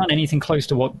not done anything close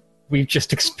to what we've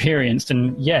just experienced,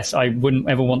 and yes, I wouldn't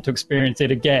ever want to experience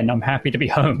it again. I'm happy to be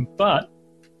home, but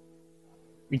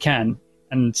we can,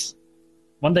 and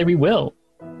one day we will.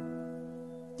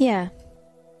 Yeah.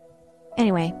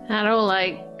 Anyway. I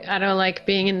don't like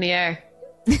being in the air.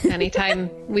 Anytime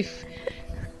we've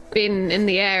been in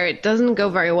the air, it doesn't go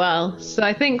very well. So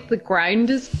I think the ground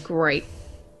is great.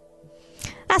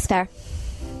 That's fair.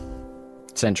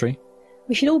 Sentry.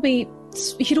 We should all be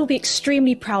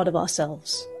extremely proud of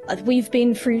ourselves. We've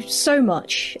been through so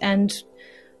much, and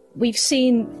we've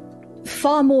seen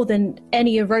far more than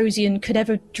any Erosian could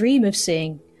ever dream of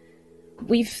seeing.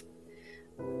 We've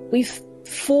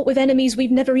fought with enemies we've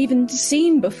never even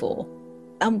seen before,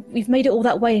 and we've made it all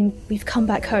that way, and we've come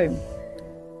back home.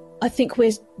 I think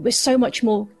we're so much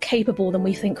more capable than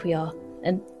we think we are.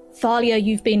 And Thalia,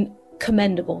 you've been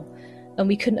commendable, and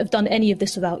we couldn't have done any of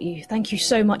this without you. Thank you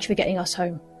so much for getting us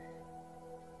home.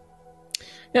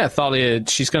 Yeah, Thalia,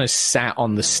 she's kind of sat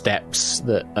on the steps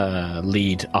that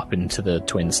lead up into the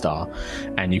Twin Star,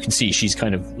 and you can see she's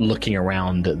kind of looking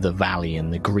around at the valley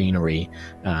and the greenery.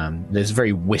 There's a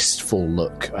very wistful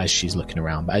look as she's looking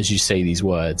around, but as you say these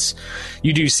words,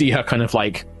 you do see her kind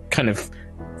of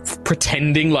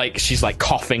pretending like she's like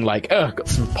coughing, like, oh, I've got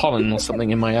some pollen or something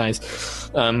in my eyes.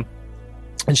 And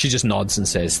she just nods and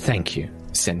says, thank you,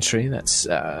 Sentry. That's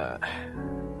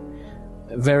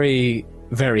very...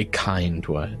 very kind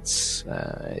words.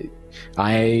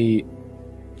 I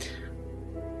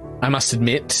must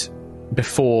admit,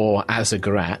 before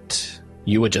Azagorat,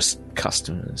 you were just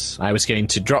customers. I was going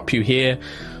to drop you here,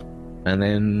 and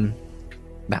then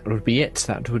that would be it.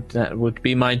 That would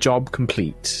be my job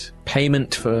complete.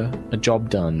 Payment for a job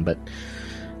done. But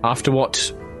after what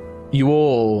you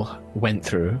all went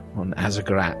through on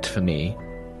Azagorat for me,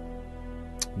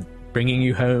 bringing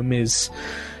you home is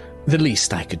the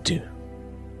least I could do.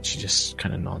 She just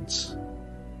kind of nods.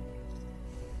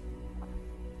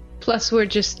 Plus, we're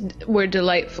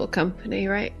delightful company,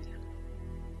 right?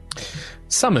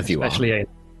 Some of you Especially are.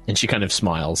 And she kind of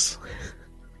smiles.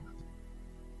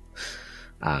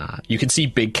 You can see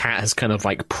Big Cat has kind of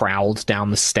like prowled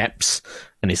down the steps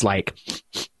and is like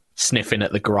sniffing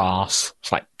at the grass,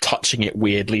 like touching it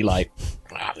weirdly, like,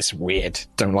 this is weird,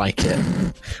 don't like it.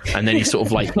 And then he sort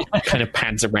of like kind of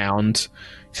pads around,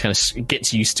 kind of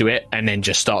gets used to it, and then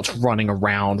just starts running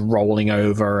around, rolling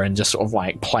over, and just sort of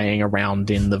like playing around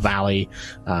in the valley,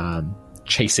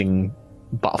 chasing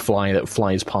butterfly that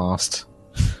flies past.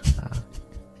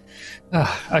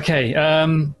 Okay,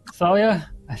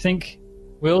 Thalia, I think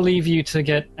we'll leave you to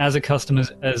get as accustomed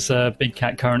as Big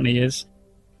Cat currently is.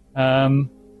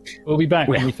 We'll be back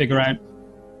when we figure out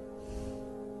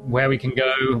where we can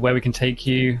go, where we can take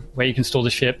you, where you can store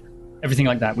the ship, everything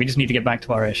like that. We just need to get back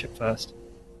to our airship first.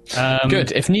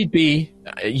 Good. If need be,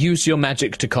 use your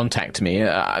magic to contact me.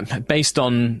 Based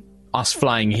on us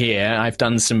flying here. I've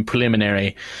done some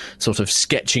preliminary sort of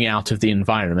sketching out of the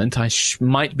environment. I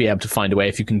might be able to find a way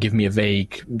if you can give me a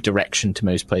vague direction to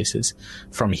most places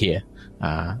from here.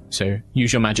 So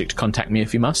use your magic to contact me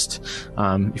if you must,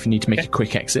 if you need to make a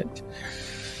quick exit.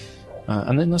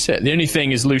 And then that's it. The only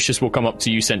thing is Lucius will come up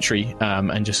to you, Sentry,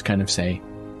 and just kind of say,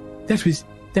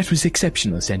 That was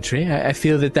exceptional, Sentry. I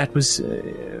feel that was a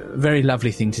very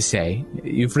lovely thing to say.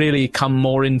 You've really come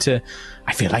more into...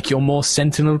 I feel like you're more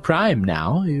Sentinel Prime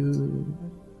now.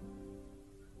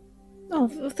 Oh,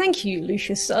 thank you,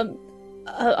 Lucius.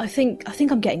 I think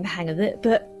I'm getting the hang of it,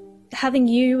 but having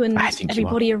you and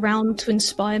everybody around to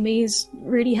inspire me has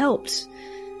really helped.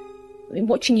 I mean,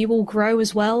 watching you all grow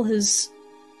as well has,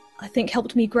 I think,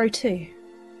 helped me grow too.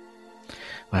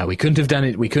 Well, we couldn't have done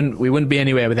it. We wouldn't be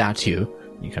anywhere without you.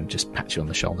 You can just pat you on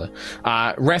the shoulder.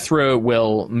 Rethra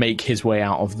will make his way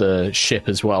out of the ship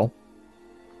as well.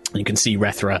 You can see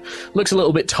Rethra looks a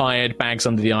little bit tired, bags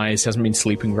under the eyes, hasn't been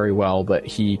sleeping very well, but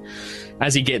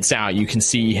as he gets out, you can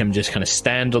see him just kind of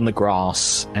stand on the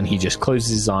grass, and he just closes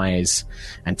his eyes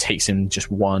and takes in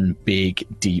just one big,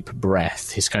 deep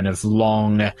breath. His kind of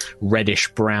long,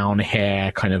 reddish-brown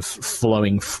hair kind of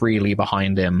flowing freely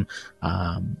behind him.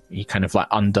 He kind of like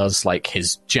undoes like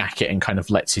his jacket and kind of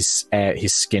lets his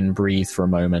skin breathe for a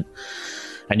moment.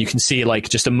 And you can see like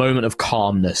just a moment of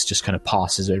calmness just kind of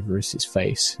passes over his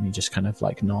face, and he just kind of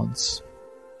like nods.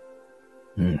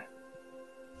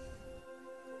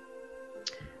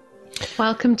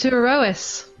 Welcome to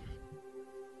Erois.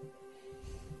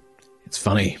 It's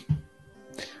funny.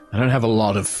 I don't have a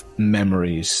lot of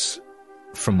memories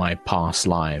from my past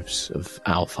lives of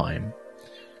Alfheim,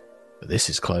 but this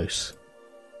is close.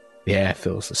 The air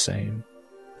feels the same.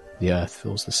 The earth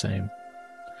feels the same.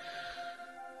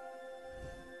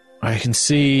 I can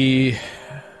see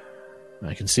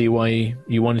why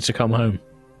you wanted to come home.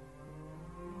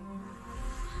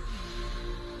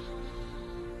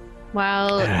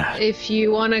 Well, if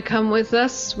you want to come with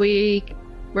us, we're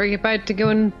about to go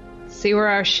and see where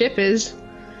our ship is.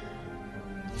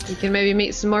 We can maybe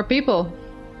meet some more people.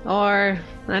 Or,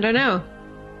 I don't know.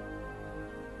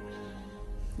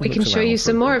 We can show you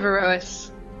some more of Erois.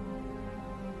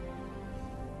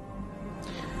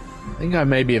 I think I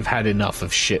maybe have had enough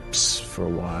of ships for a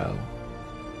while.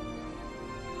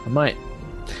 I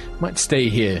might stay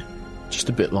here just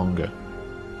a bit longer.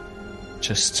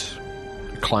 Just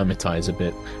acclimatize a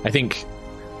bit. I think,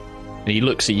 and he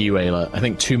looks at you, Ayla, I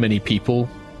think too many people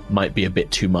might be a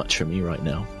bit too much for me right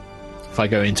now. If I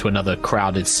go into another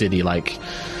crowded city like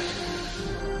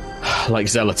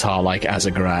Zelatar, like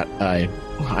Azagrat,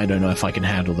 I don't know if I can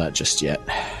handle that just yet,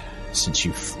 since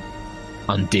you've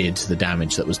undid the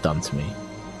damage that was done to me.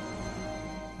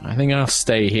 I think I'll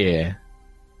stay here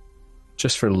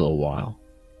just for a little while.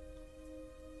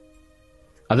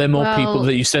 Are there more people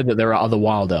that you said that there are other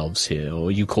wild elves here,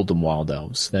 or you called them wild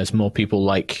elves? There's more people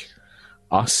like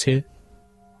us here?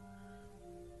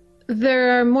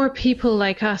 There are more people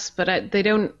like us, but I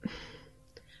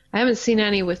haven't seen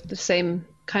any with the same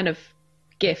kind of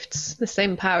gifts, the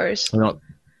same powers.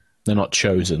 They're not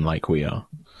chosen like we are.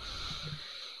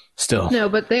 Still. No,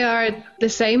 but they are the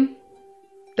same.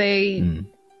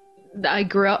 I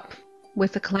grew up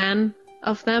with a clan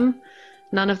of them.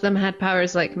 None of them had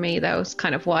powers like me. That was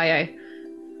kind of why I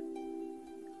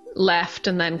left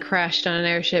and then crashed on an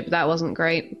airship. That wasn't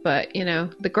great, but, you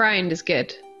know, the grind is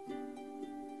good.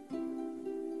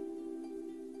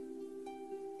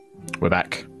 We're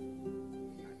back.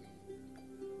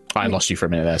 I lost you for a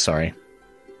minute there, sorry.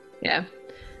 Yeah.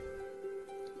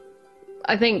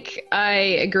 I think I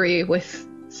agree with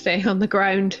staying on the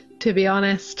ground, to be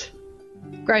honest.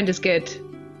 Ground is good.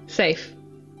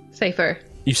 Safer.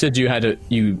 You said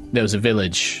there was a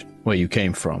village where you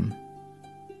came from.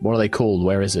 What are they called?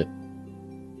 Where is it?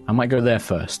 I might go there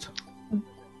first.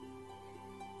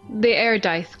 The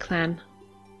Erdythe clan.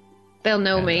 They'll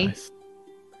know me.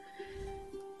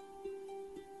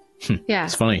 Yeah.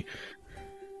 It's funny.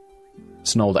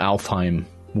 It's an old Alfheim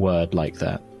word like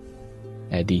that.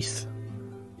 Erdythe.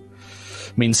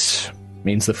 Means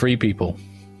the free people.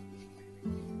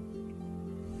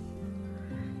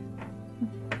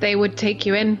 They would take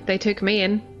you in. They took me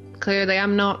in. Clearly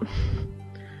I'm not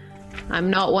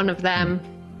one of them.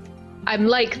 I'm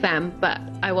like them, but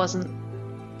I wasn't.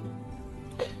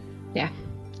 Yeah.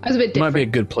 I was a bit different. It might be a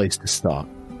good place to start.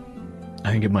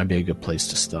 I think it might be a good place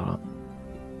to start.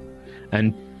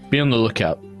 And be on the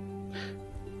lookout.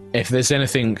 If there's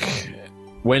anything...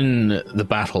 When the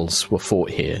battles were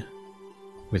fought here,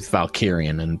 with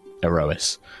Valkyrian and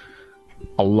Erois,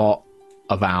 a lot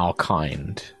of our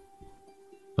kind,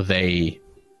 they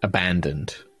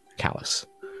abandoned Callus.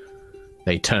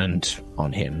 They turned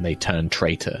on him. They turned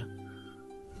traitor.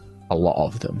 A lot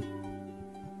of them.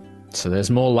 So there's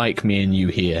more like me and you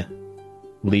here.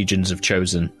 Legions of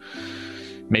Chosen.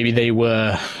 Maybe they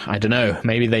were, I don't know,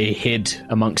 maybe they hid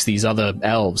amongst these other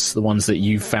elves, the ones that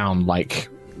you've found, like,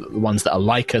 the ones that are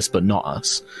like us but not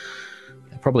us.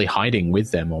 They're probably hiding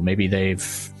with them, or maybe they've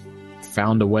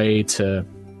found a way to,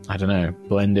 I don't know,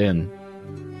 blend in.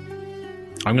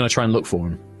 I'm going to try and look for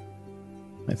them,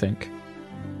 I think.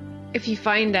 If you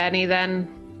find any,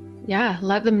 then, yeah,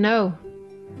 let them know.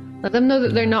 Let them know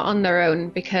that they're not on their own,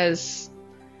 because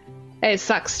it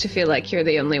sucks to feel like you're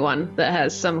the only one that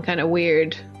has some kind of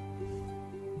weird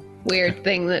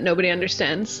thing that nobody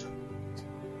understands.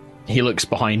 He looks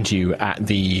behind you at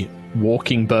the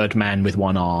walking bird man with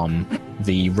one arm,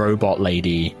 the robot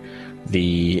lady,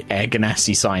 the air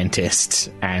ganassi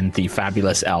scientist, and the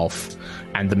fabulous elf,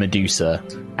 and the Medusa,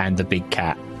 and the big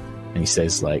cat. And he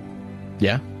says, like,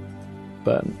 yeah,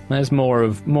 but there's more,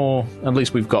 at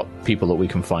least we've got people that we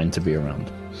can find to be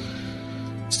around.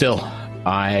 Still,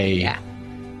 I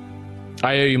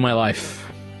owe you my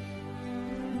life.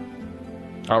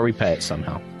 I'll repay it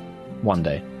somehow. One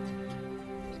day.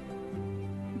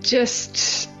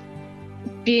 Just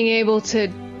being able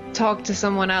to talk to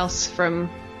someone else from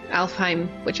Alfheim,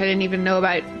 which I didn't even know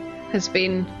about, that's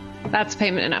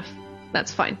payment enough.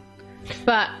 That's fine.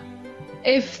 But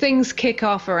if things kick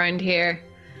off around here,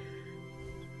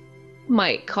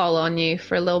 might call on you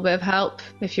for a little bit of help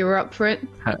if you were up for it.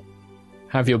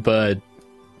 Have your bird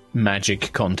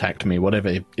magic contact me, whatever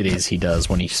it is he does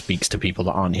when he speaks to people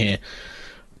that aren't here.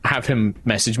 Have him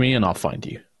message me and I'll find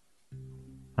you.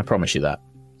 I promise you that.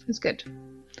 That's good.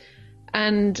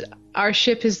 And our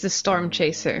ship is the Storm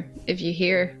Chaser, if you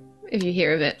hear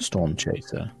of it. Storm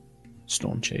Chaser,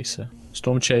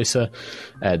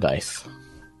 Erdaith.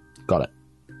 Got it.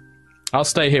 I'll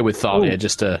stay here with Thalia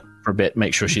just for a bit,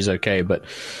 make sure she's okay, but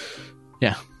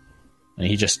yeah. And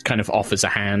he just kind of offers a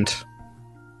hand.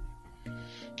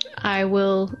 I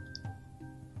will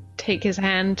take his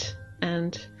hand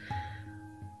and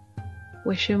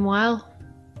wish him well.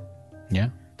 Yeah.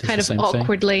 Kind of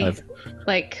awkwardly,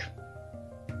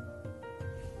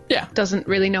 doesn't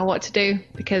really know what to do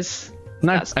because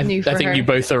that's new for her. I think you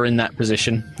both are in that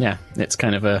position. Yeah, it's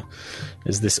kind of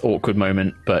there's this awkward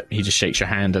moment, but he just shakes your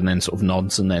hand and then sort of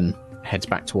nods and then heads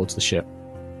back towards the ship.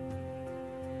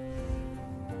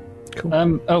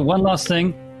 Cool. One last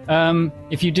thing.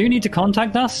 If you do need to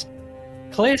contact us,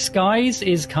 Clear Skies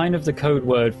is kind of the code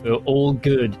word for all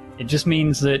good. It just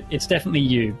means that it's definitely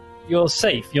you. You're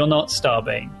safe. You're not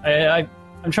Starbane.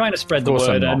 I'm trying to spread the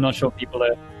word. I'm not sure people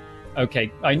are...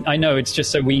 Okay, I know. It's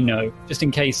just so we know. Just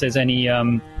in case there's any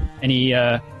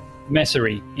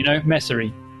messery. You know?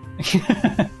 Messery.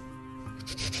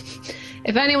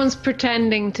 If anyone's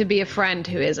pretending to be a friend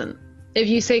who isn't, if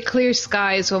you say Clear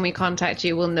Skies when we contact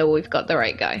you, we'll know we've got the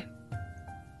right guy.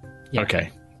 Yeah. Okay,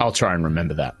 I'll try and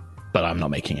remember that, but I'm not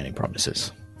making any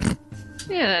promises.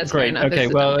 Yeah, that's great. Fair enough. Okay,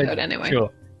 well, anyway.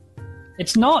 Sure.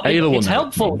 It's not. It's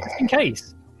helpful, just in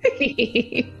case.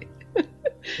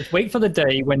 Just wait for the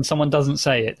day when someone doesn't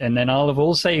say it, and then I'll have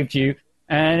all saved you,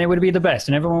 and it would be the best,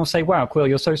 and everyone will say, wow, Quill,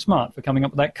 you're so smart for coming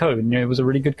up with that code, and it was a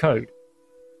really good code.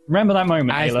 Remember that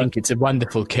moment, I think it's a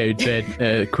wonderful code,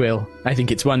 Quill. I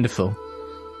think it's wonderful.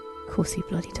 Of course he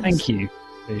bloody does. Thank you,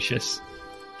 Lucius.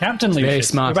 Captain Lucius. Very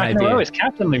smart idea. It's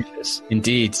Captain Lucius.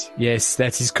 Indeed. Yes,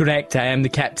 that is correct. I am the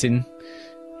captain.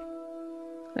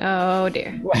 Oh,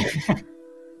 dear.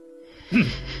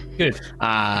 Good.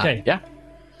 Okay. Yeah.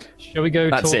 Shall we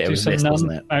go talk to some nuns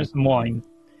about some wine?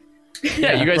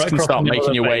 Yeah, you guys can start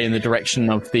making your way in the direction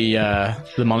of the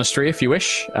monastery if you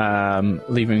wish,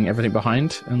 leaving everything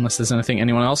behind, unless there's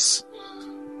anyone else.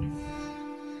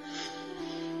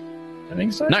 I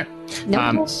think so. No.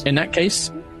 In that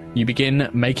case, you begin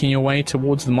making your way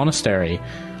towards the monastery.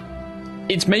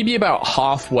 It's maybe about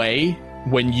halfway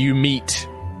when you meet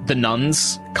the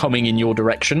nuns coming in your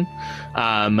direction.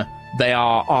 They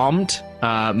are armed,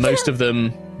 most of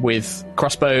them with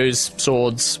crossbows,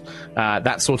 swords,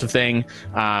 that sort of thing.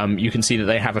 You can see that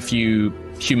they have a few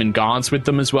human guards with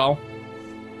them as well.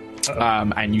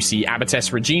 And you see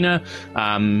Abbotess Regina,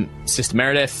 Sister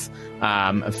Meredith,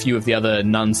 a few of the other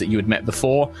nuns that you had met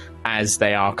before as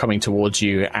they are coming towards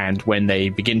you. And when they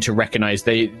begin to recognize,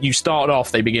 you start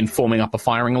off, they begin forming up a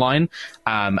firing line.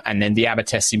 And then the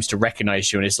Abbotess seems to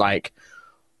recognize you and is like,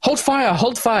 hold fire,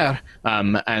 hold fire.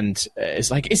 And it's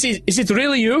like, is it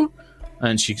really you?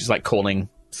 And she's like calling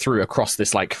through across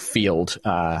this like field.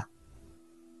 How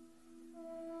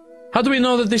do we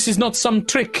know that this is not some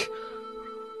trick?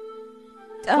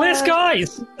 Clear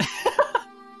Skies!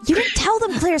 You didn't tell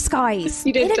them clear skies.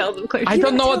 You didn't tell them clear skies. I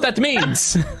don't know what that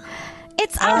means.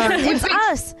 It's us. It's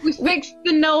us. We fixed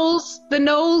the knolls,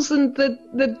 and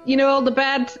the all the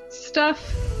bad stuff.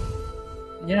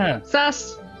 Yeah. It's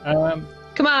us. Um,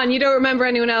 Come on, you don't remember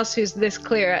anyone else who's this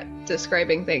clear at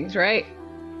describing things, right?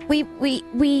 We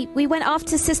went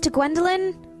after Sister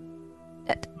Gwendolyn.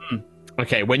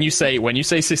 Okay, when you say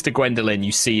Sister Gwendolyn,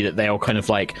 you see that they all kind of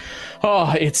like,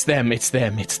 oh, it's them.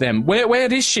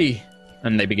 Where is she?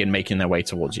 And they begin making their way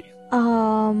towards you.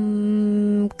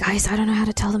 Guys, I don't know how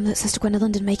to tell them that Sister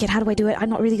Gwendolyn didn't make it. How do I do it? I'm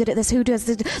not really good at this. Who does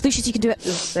it? Lucius, you can do it.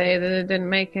 Just say that it didn't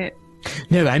make it.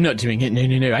 No, I'm not doing it.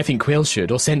 No. I think Quill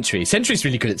should, or Sentry. Sentry's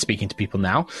really good at speaking to people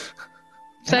now.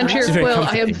 Sentry or Quill,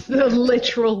 I am the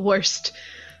literal worst.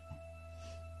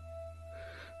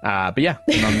 But yeah,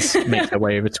 the nuns make their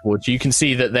way over towards you. You can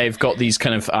see that they've got these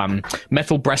kind of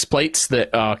metal breastplates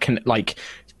that are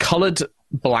coloured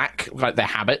black, like their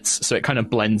habits, so it kind of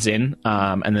blends in.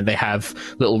 And then they have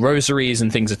little rosaries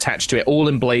and things attached to it, all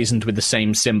emblazoned with the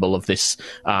same symbol of this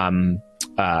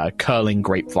curling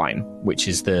grapevine, which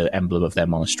is the emblem of their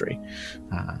monastery.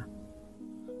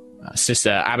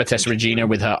 Sister Abbotess Regina,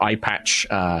 with her eye patch,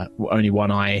 only one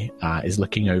eye, is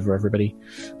looking over everybody.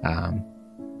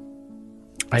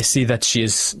 I see that she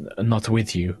is not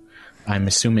with you. I'm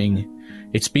assuming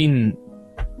it's been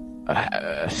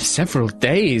several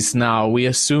days now. We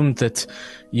assumed that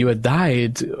you had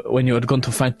died when you had gone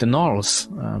to fight the Gnolls.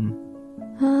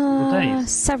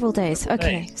 Several days.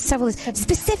 Okay, Days. several days.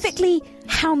 Specifically,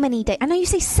 how many days? I know you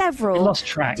say several. I lost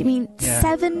track. Do you mean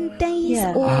 7 days?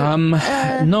 Yeah.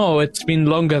 Or, No, it's been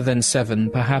longer than 7,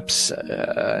 perhaps.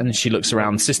 And she looks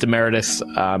around. Sister Meredith,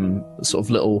 sort of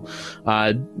little,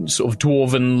 sort of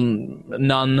dwarven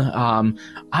nun.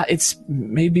 It's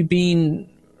maybe been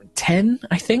 10,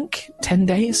 I think. 10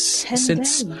 days 10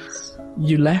 since days.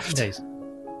 you left. days.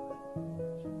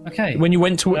 Okay. When you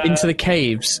went into the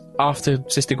caves after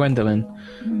Sister Gwendolyn.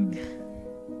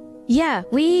 Yeah,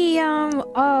 we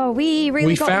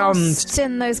really got found- lost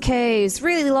in those caves.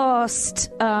 Really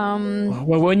lost. Well,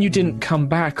 when you didn't come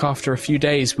back after a few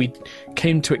days, we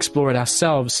came to explore it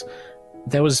ourselves.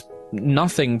 There was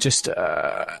nothing, just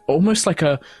almost like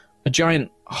a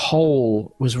giant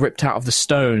hole was ripped out of the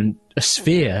stone, a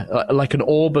sphere, like an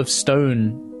orb of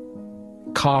stone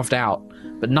carved out,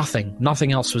 but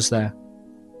nothing else was there.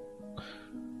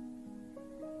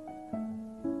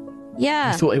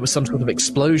 Yeah. I thought it was some sort of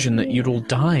explosion that you'd all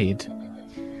died.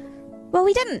 Well,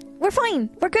 we didn't. We're fine.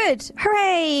 We're good.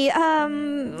 Hooray!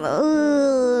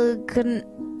 Couldn't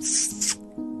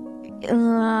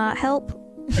help.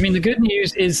 I mean, the good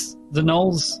news is the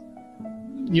Gnolls,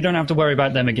 you don't have to worry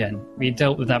about them again. We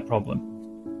dealt with that problem.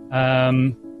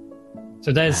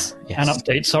 So there's Yes. an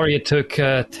update. Sorry it took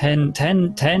 10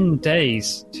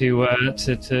 days to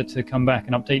come back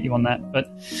and update you on that, but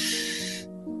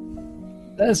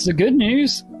that's the good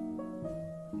news.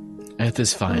 It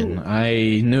is fine.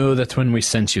 I knew that when we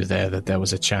sent you there that there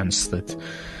was a chance that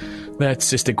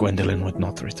Sister Gwendolyn would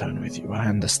not return with you. I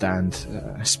understand,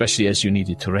 especially as you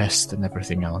needed to rest and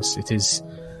everything else. It is...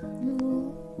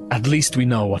 At least we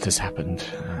know what has happened.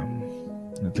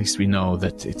 At least we know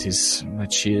that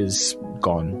she is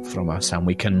gone from us and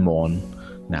we can mourn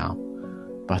now.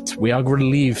 But we are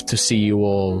relieved to see you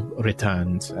all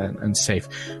returned and safe.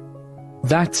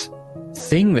 That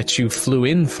thing that you flew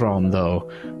in from, though,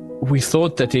 we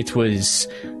thought that it was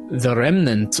the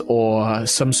Remnant or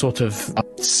some sort of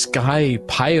sky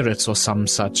pirates or some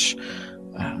such.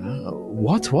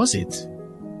 What was it?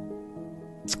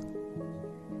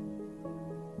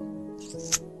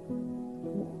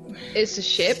 It's a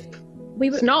ship.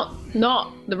 It's not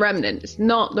the Remnant. It's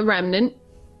not the Remnant.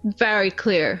 Very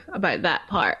clear about that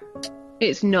part.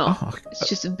 It's not. Oh, it's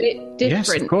just a bit different.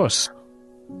 Yes, of course.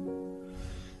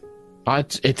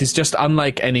 It is just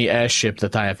unlike any airship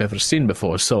that I have ever seen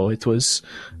before, so it was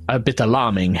a bit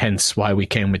alarming, hence why we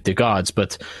came with the guards.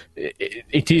 But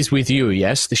it is with you,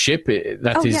 yes? The ship?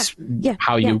 That is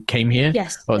how you came here?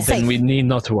 Yes. Well, Yes. then Safe. we need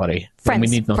not worry. Friends. Then we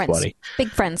need not friends. worry. Big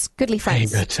friends. Goodly Very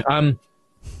friends. good.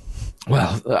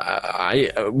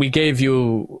 We gave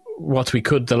you what we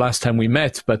could the last time we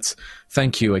met, but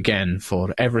thank you again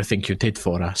for everything you did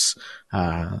for us.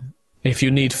 If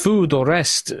you need food or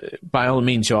rest, by all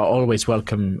means, you are always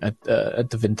welcome at the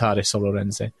Vintaris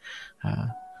Olorense.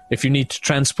 If you need to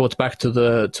transport back to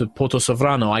Porto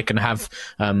Sovrano, I can have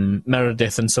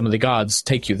Meredith and some of the guards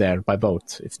take you there by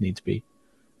boat, if need be.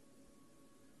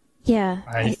 Yeah.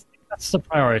 I think that's the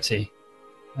priority.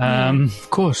 Of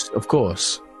course.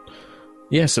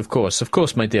 Yes, of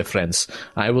course, my dear friends.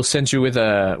 I will send you with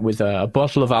a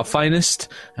bottle of our finest,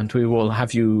 and we will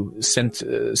have you sent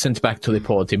back to the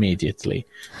port immediately.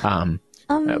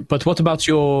 But what about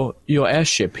your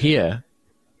airship here?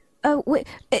 Oh,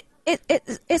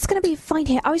 it's going to be fine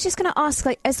here. I was just going to ask,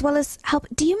 like, as well as help,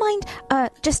 do you mind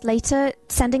just later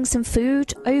sending some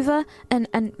food over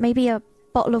and maybe a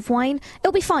bottle of wine?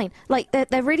 It'll be fine. Like,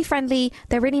 they're really friendly.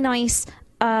 They're really nice.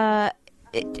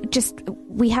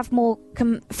 We have more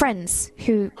friends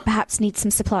who perhaps need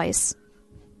some supplies.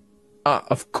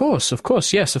 Of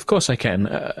course, yes, of course I can.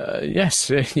 Yes,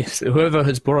 whoever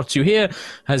has brought you here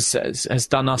has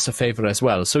done us a favor as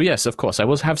well. So yes, of course, I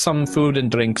will have some food and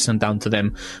drinks sent down to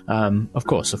them. Of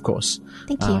course.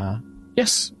 Thank you.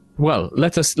 Yes. Well,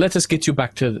 let us get you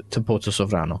back to Porto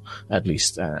Sovrano, at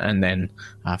least, and then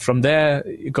from there,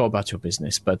 you go about your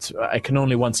business. But I can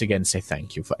only once again say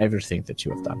thank you for everything that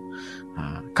you have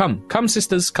done. Come,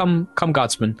 sisters, come,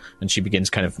 guardsmen. And she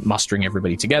begins kind of mustering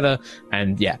everybody together,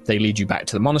 and yeah, they lead you back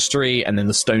to the monastery, and then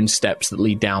the stone steps that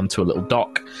lead down to a little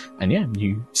dock, and yeah,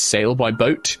 you sail by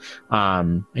boat.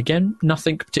 Again,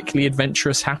 nothing particularly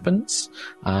adventurous happens.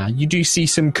 You do see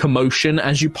some commotion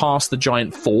as you pass the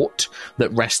giant fort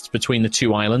that rests between the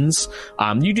two islands.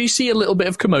 You do see a little bit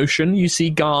of commotion. You see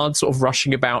guards sort of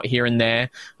rushing about here and there,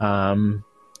 kind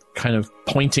of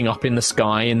pointing up in the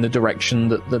sky in the direction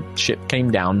that the ship came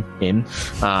down in.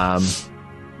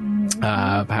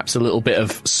 Perhaps a little bit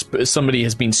of somebody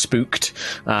has been spooked.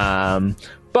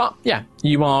 But yeah,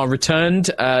 you are returned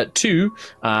to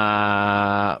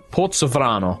Port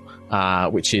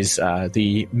Sovrano, which is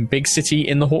the big city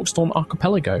in the Hawkstorm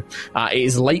archipelago. It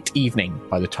is late evening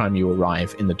by the time you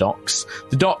arrive in the docks.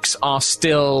 The docks are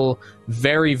still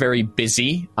very, very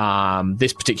busy.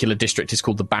 This particular district is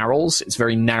called the Barrels. It's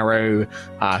very narrow,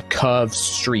 curved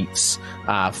streets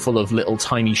full of little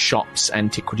tiny shops,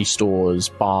 antiquity stores,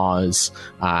 bars,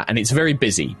 and it's very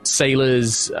busy.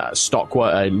 Sailors, dock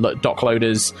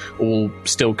loaders all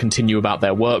still continue about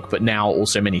their work, but now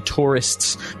also many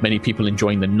tourists, many people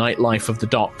enjoying the nightlife of the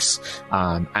docks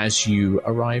as you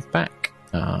arrive back.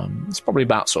 It's probably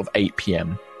about sort of 8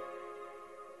 p.m.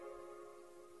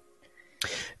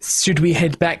 Should we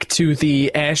head back to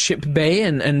the airship bay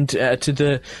and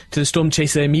to the Storm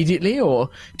Chaser immediately, or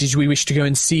did we wish to go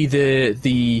and see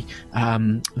the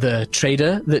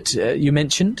trader that you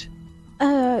mentioned?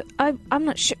 I'm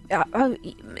not sure.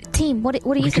 Team, what do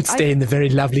you think? We could stay in the very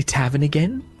lovely tavern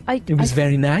again. It was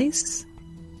very nice.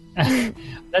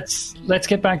 Let's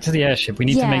get back to the airship. We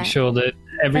need to make sure that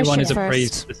everyone is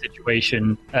appraised of the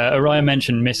situation. Araya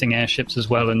mentioned missing airships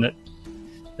as well, and that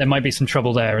there might be some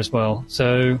trouble there as well.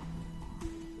 So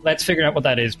let's figure out what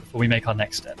that is before we make our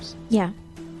next steps. Yeah.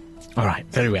 All right,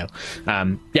 very well.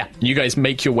 You guys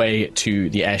make your way to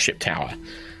the airship tower,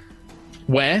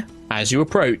 where, as you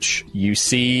approach, you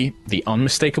see the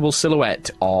unmistakable silhouette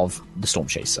of the Storm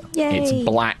Chaser. Yay. It's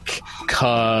black,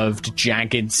 curved,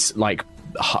 jagged, like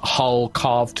hull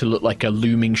carved to look like a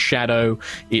looming shadow.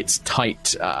 It's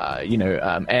tight,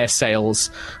 air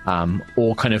sails,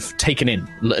 all kind of taken in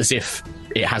as if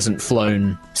it hasn't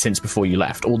flown since before you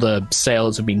left. All the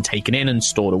sails have been taken in and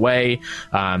stored away.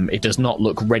 It does not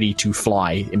look ready to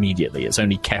fly immediately. It's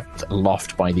only kept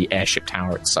aloft by the airship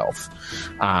tower itself.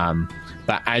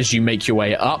 But as you make your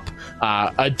way up,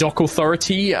 a dock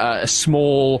authority, a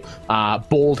small,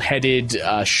 bald-headed,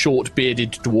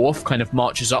 short-bearded dwarf kind of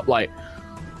marches up like,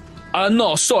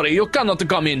 no, sorry, you cannot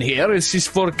come in here. This is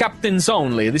for captains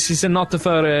only. This is not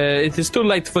for, it is too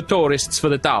late for tourists for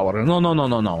the tower. No.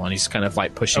 And he's kind of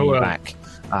like pushing you back.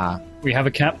 We have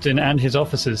a captain and his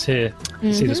officers here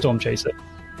to see the Storm Chaser.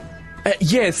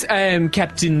 Yes, I am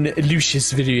Captain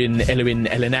Lucius Virian Elwin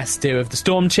Elenaster of the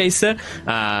Storm Chaser.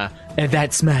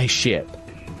 That's my ship.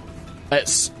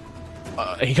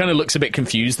 He kind of looks a bit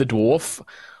confused, the dwarf.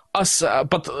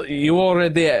 But you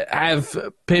already have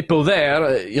people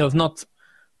there. You have not...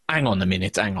 Hang on a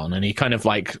minute, And he kind of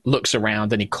like looks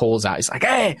around and he calls out. He's like,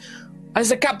 hey, as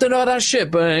the captain of that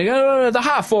ship, the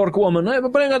half-orc woman,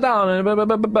 bring her down.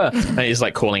 And he's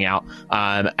like calling out.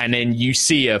 And then you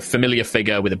see a familiar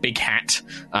figure with a big hat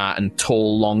and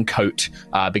tall, long coat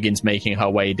begins making her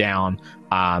way down.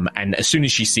 And as soon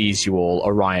as she sees you all,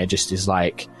 Araya just is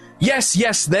like,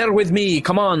 Yes, they're with me.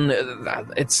 Come on,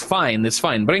 it's fine.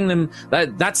 Bring them.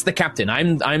 That's the captain.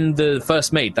 I'm the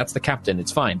first mate. That's the captain.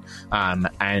 It's fine.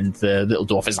 And the little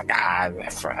dwarf is like,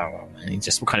 and he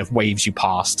just kind of waves you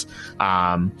past.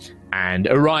 And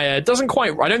Araya doesn't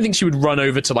quite. I don't think she would run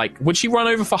over to like. Would she run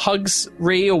over for hugs,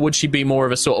 Ree, or would she be more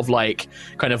of a sort of like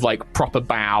kind of like proper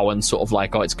bow and sort of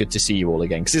like, oh, it's good to see you all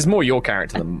again? Because it's more your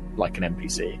character than like an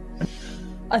NPC.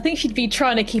 I think she'd be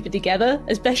trying to keep it together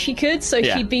as best she could. So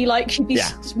she'd be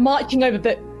marching over,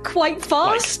 but quite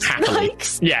fast. Like, happily.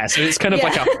 Yeah, so it's kind of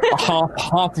like a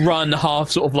half run,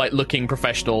 half sort of like looking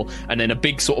professional, and then a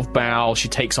big sort of bow. She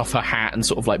takes off her hat and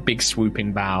sort of like big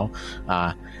swooping bow.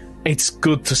 It's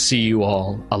good to see you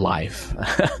all alive.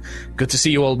 Good to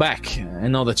see you all back. I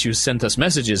know that you sent us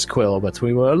messages, Quill, but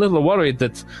we were a little worried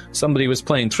that somebody was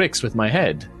playing tricks with my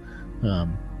head.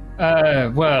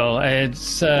 Well,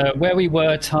 it's where we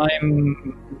were.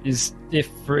 Time is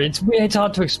different. It's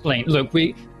hard to explain. Look,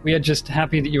 we are just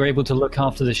happy that you're able to look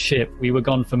after the ship. We were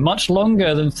gone for much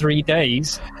longer than 3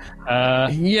 days.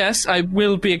 Yes, I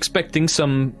will be expecting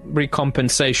some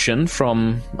recompensation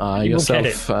from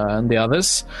yourself and the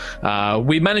others.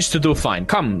 We managed to do fine.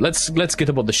 Come, let's get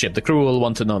aboard the ship. The crew will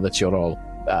want to know that you're all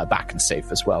back and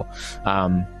safe as well.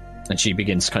 And she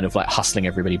begins kind of like hustling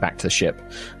everybody back to the ship.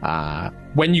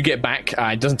 When you get back,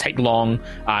 it doesn't take long.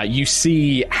 You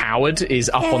see Howard is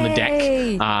up on the deck,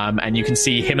 and you can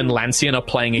see him and Lancian are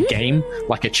playing a game,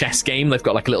 like a chess game. They've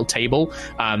got like a little table.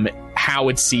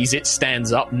 Howard sees it,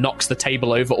 stands up, knocks the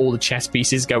table over, all the chess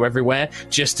pieces go everywhere,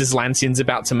 just as Lancian's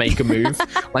about to make a move.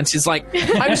 Lancian's like,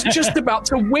 I was just about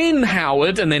to win,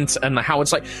 Howard. And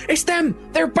Howard's like, it's them!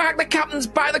 They're back! The captain's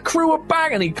back! The crew are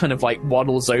back! And he kind of like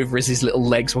waddles over as his little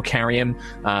legs will carry him.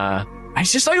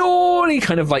 He's just like, oh, and he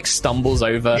kind of like stumbles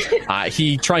over.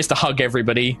 He tries to hug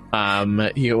everybody.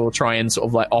 He will try and sort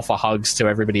of like offer hugs to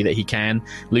everybody that he can.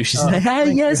 Lucius is like,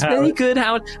 yes, very good,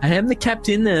 Howard. I am the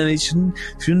captain. It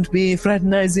shouldn't be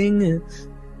fraternizing.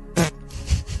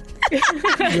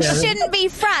 Shouldn't be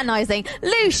fraternizing.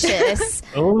 Lucius.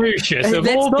 Lucius, of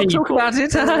let's all not people. talk about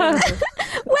it.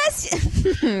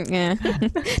 Where's... yeah.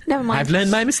 Never mind. I've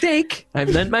learned my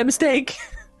mistake.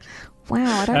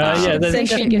 Wow, I don't know. They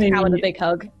should give Howard a big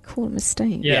hug. Cool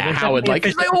mistake. Yeah, Howard, like,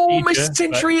 Miss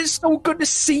Century, it's so good to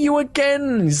see you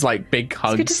again. He's like big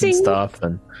hugs and stuff.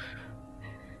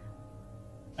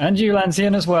 And you,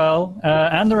 Lancian, as well.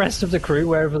 And the rest of the crew,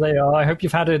 wherever they are. I hope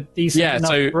you've had a decent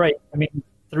enough break. I mean,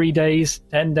 3 days,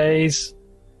 10 days.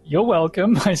 You're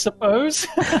welcome, I suppose.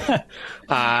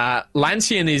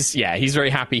 Lancian is, he's very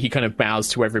happy. He kind of bows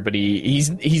to everybody.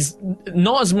 He's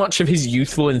not as much of his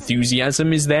youthful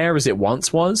enthusiasm is there as it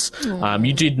once was.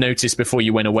 You did notice before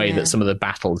you went away that some of the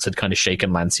battles had kind of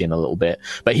shaken Lancian a little bit,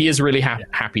 but he is really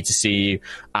happy to see you.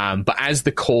 But as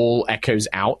the call echoes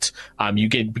out, you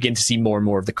begin to see more and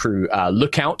more of the crew.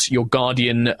 Lookout, your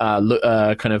guardian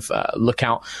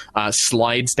lookout,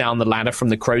 slides down the ladder from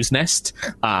the crow's nest,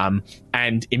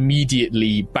 and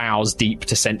immediately bows deep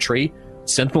to Sentry.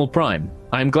 Sentinel Prime,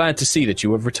 I am glad to see that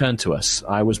you have returned to us.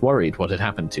 I was worried what had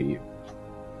happened to you.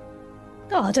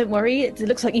 Oh, don't worry. It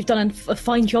looks like you've done a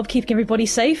fine job keeping everybody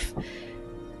safe.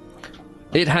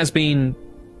 It has been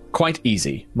quite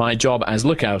easy. My job as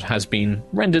Lookout has been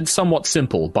rendered somewhat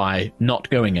simple by not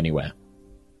going anywhere.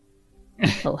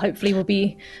 Well, hopefully we'll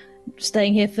be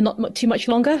staying here for not too much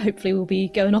longer. Hopefully we'll be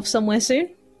going off somewhere soon.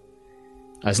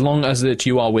 As long as that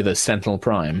you are with us, Sentinel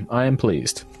Prime, I am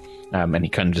pleased. And he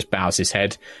kind of just bows his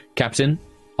head. Captain,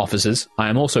 officers, I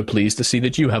am also pleased to see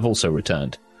that you have also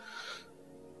returned.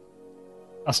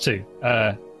 Us too.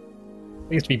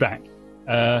 Pleased to be back.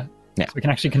 So we can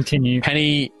actually continue.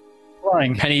 Penny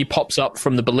pops up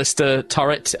from the ballista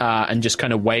turret and just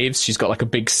kind of waves. She's got like a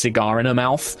big cigar in her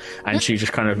mouth, and she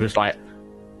just kind of is like,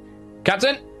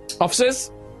 Captain,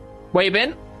 officers, where you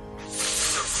been?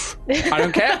 I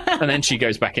don't care. And then she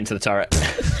goes back into the turret.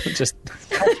 Just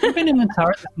Have you been in the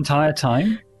turret this entire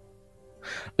time?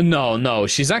 No.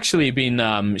 She's actually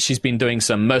been she's been doing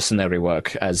some mercenary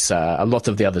work, as a lot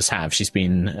of the others have. She's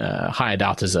been hired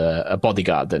out as a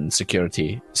bodyguard and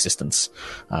security assistance.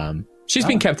 She's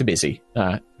been kept busy.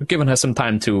 We've given her some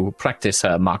time to practice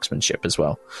her marksmanship as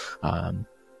well. And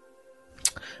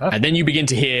then you begin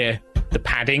to hear the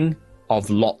padding of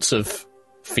lots of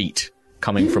feet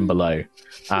coming from below,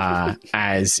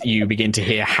 as you begin to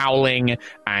hear howling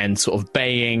and sort of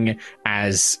baying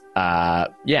as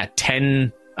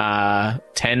 10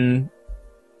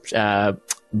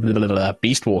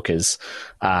 beast walkers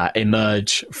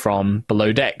emerge from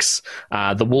below decks.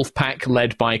 The wolf pack,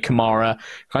 led by Kamara,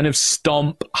 kind of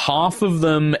stomp, half of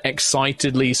them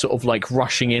excitedly sort of like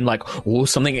rushing in like, oh,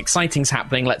 something exciting's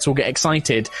happening, let's all get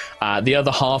excited. The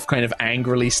other half kind of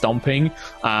angrily stomping,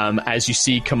 as you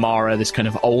see Kamara, this kind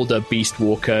of older beast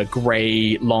walker,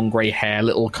 long grey hair,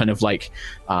 little kind of like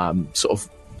sort of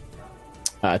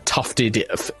tufted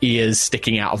ears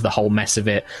sticking out of the whole mess of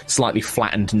it, slightly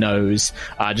flattened nose,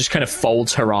 just kind of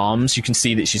folds her arms. You can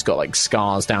see that she's got like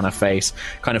scars down her face,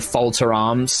 kind of folds her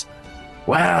arms.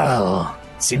 Well,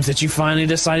 seems that you finally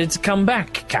decided to come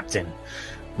back, Captain.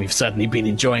 we've certainly been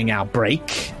enjoying our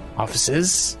break,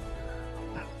 officers.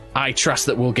 I trust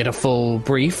that we'll get a full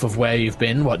brief of where you've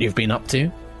been, what you've been up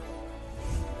to.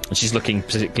 And she's looking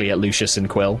particularly at Lucius and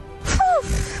Quill.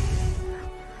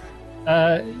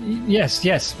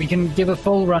 Yes, we can give a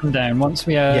full rundown once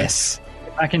we are get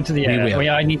back into the air.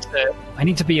 I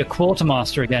need to be a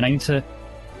quartermaster again. I need to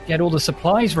get all the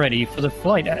supplies ready for the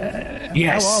flight.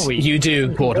 Yes, how are we? You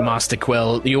do, Quartermaster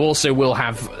Quill. You also will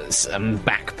have some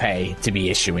back pay to be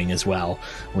issuing as well.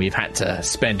 We've had to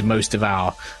spend most of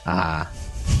our...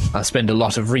 spend a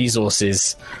lot of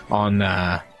resources on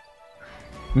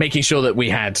making sure that we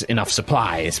had enough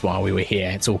supplies while we were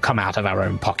here. It's all come out of our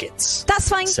own pockets. That's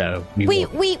fine. So we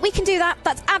can do that.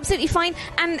 That's absolutely fine.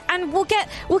 And we'll get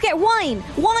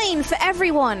wine for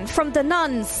everyone from the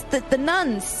nuns. The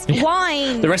nuns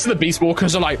wine. The rest of the Beast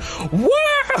Walkers are like, wow,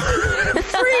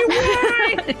 free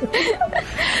wine.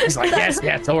 He's like,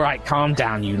 yes, all right, calm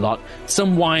down, you lot.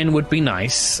 Some wine would be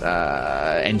nice,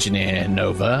 Engineer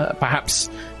Nova. Perhaps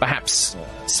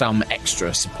some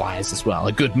extra supplies as well.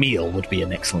 A good meal would be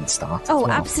an excellent start. Oh,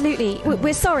 well. Absolutely.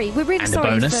 We're sorry. We're really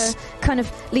sorry for kind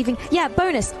of leaving. Yeah,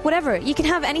 bonus, whatever. You can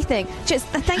have anything. Just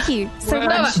thank you so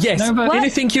much. Yes, Nova.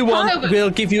 Anything you want, we'll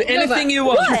give you anything you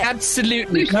want. What?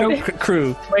 Absolutely.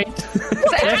 Crew. Wait.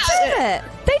 They deserve it.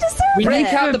 They deserve it. Break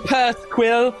out the purse,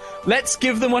 Quill. Let's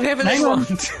give them whatever they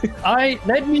want.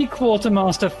 Let me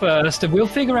quartermaster first, and we'll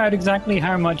figure out exactly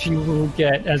how much you will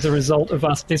get as a result of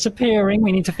us disappearing.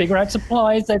 We need to figure out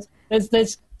supplies.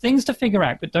 There's things to figure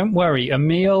out, but don't worry. A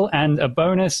meal and a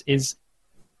bonus is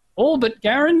all but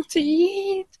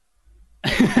guaranteed.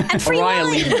 And free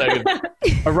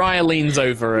Araya leans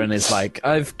over and is like,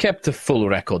 I've kept a full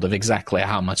record of exactly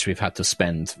how much we've had to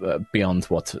spend beyond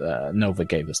what Nova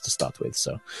gave us to start with.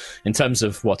 So in terms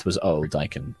of what was owed, I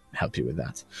can help you with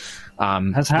that.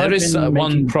 There is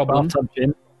one problem.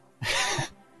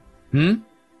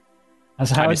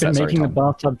 Has Howard been making the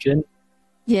bathtub gin?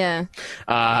 Yeah.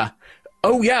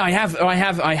 Oh yeah, I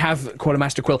have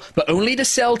Quartermaster Quill, but only to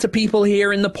sell to people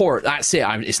here in the port. That's it.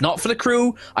 It's not for the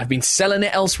crew. I've been selling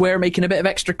it elsewhere, making a bit of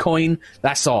extra coin.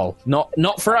 That's all.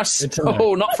 Not for us.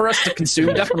 Oh, not for us to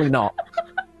consume. Definitely not.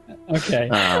 Okay.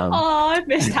 I've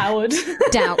missed Howard.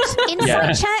 Doubt.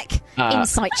 Insight check.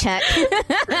 Insight check.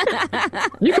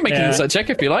 You can make an insight check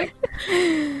if you like.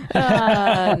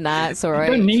 Nah, it's all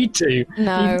right. You don't need to.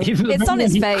 No, it's on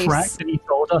his face. He cracked and he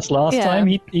told us last time.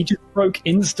 He just broke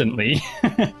instantly.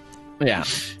 Yeah.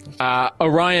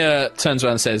 Araya turns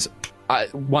around and says,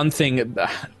 one thing...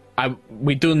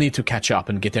 we do need to catch up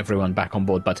and get everyone back on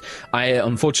board, but I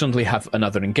unfortunately have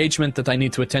another engagement that I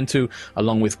need to attend to,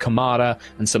 along with Kamara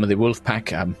and some of the wolf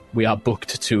pack. We are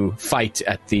booked to fight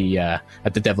at the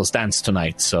Devil's Dance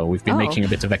tonight, so we've been making a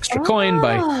bit of extra coin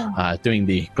by doing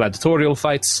the gladiatorial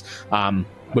fights.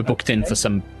 We're booked in for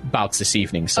some bouts this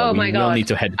evening, so we will need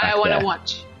to head back there. I want to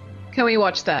watch. Can we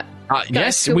watch that?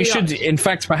 Yes, we should. In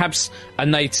fact, perhaps a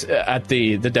night at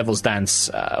the Devil's Dance.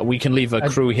 We can leave a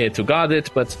crew here to guard it,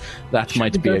 but that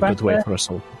might be a good way for us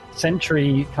all.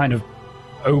 Sentry kind of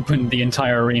opened the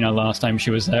entire arena last time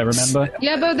she was there, remember?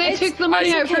 Yeah, but they took the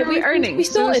money out for the earnings. We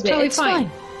started it. It's fine.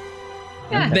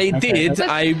 Yeah. They did.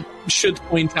 I should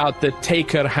point out that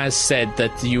Taker has said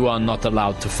that you are not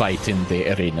allowed to fight in the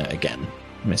arena again,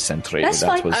 Miss Sentry. That's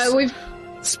that fine. was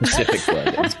specific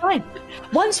word. That's fine.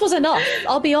 Once was enough,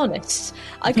 I'll be honest.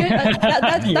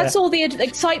 That's all the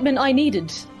excitement I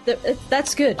needed.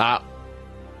 That's good.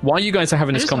 While you guys are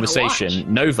having this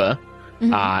conversation, Nova,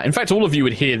 in fact, all of you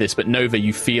would hear this, but Nova,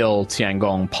 you feel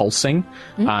Tiangong pulsing,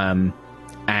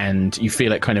 and you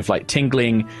feel it kind of like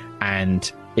tingling,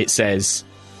 and it says,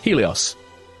 Helios.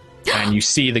 And you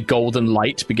see the golden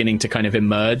light beginning to kind of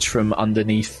emerge from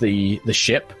underneath the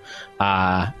ship,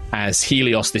 as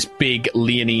Helios, this big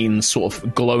leonine sort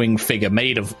of glowing figure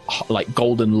made of like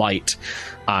golden light,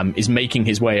 is making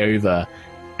his way over.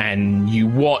 And you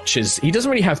watch as he doesn't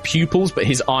really have pupils, but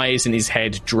his eyes and his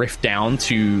head drift down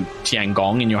to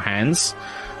Tiangong in your hands.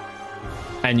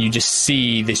 And you just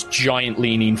see this giant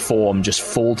leaning form just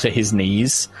fall to his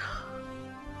knees.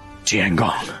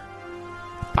 Tiangong,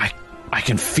 I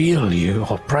can feel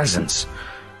your presence.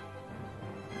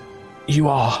 You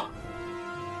are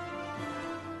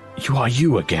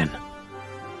you again.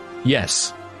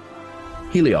 Yes.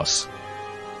 Helios.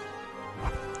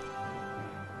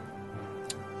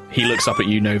 He looks up at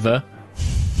you, Nova.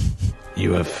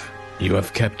 You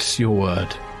have kept your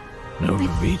word, Nova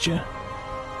Vija.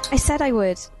 I said I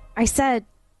would. I said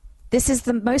this is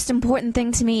the most important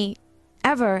thing to me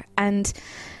ever, and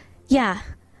yeah.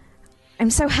 I'm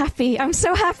so happy. I'm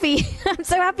so happy. I'm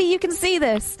so happy you can see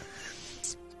this.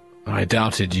 I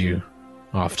doubted you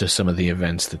after some of the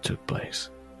events that took place.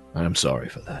 I'm sorry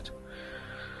for that.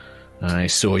 I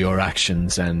saw your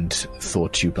actions and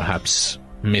thought you perhaps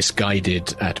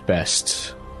misguided at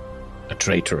best, a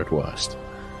traitor at worst.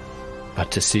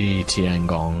 But to see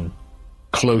Tiangong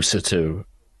closer to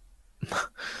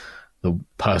the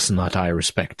person that I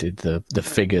respected, the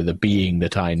figure, the being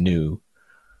that I knew,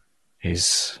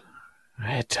 it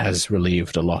has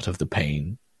relieved a lot of the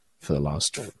pain for the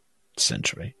last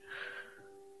century.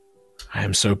 I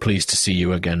am so pleased to see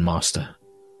you again, Master.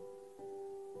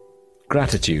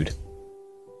 Gratitude.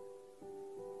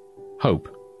 Hope.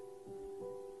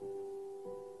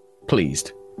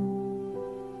 Pleased.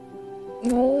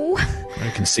 Oh.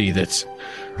 I can see that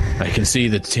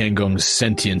Tiangong's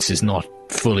sentience is not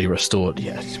fully restored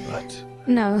yet, but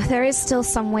No, there is still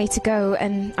some way to go,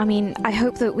 and I mean, I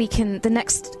hope that we can. The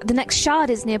next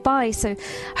shard is nearby, so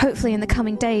hopefully in the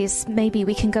coming days, maybe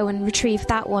we can go and retrieve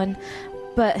that one.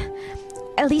 But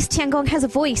at least Tiangong has a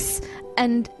voice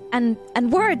and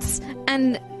words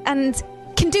and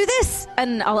can do this,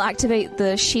 and I'll activate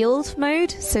the shield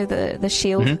mode, so the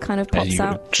shield kind of pops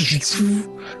out.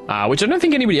 Which I don't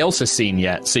think anybody else has seen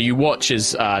yet. So you watch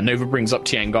as Nova brings up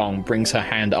Tiangong, brings her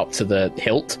hand up to the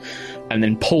hilt, and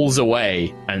then pulls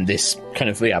away, and this kind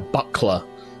of buckler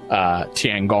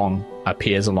Tiangong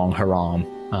appears along her arm.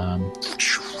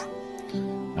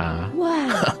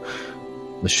 Wow.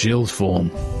 The shield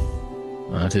form.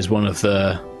 That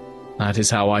is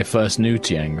how I first knew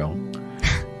Tiangong.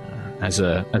 As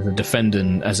a defender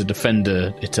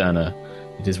Eterna,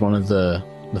 it is one of the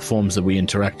forms that we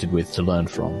interacted with to learn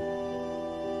from.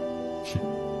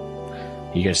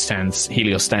 Helios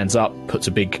stands up, puts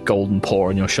a big golden paw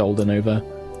on your shoulder, Nova.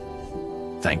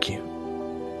 Thank you.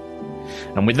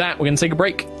 And with that, we're going to take a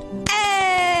break.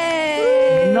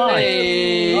 Hey!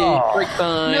 Nice. Oh. Break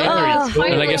time.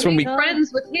 And I guess when we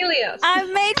friends with Helios, I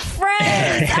made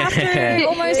friends after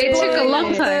almost it took a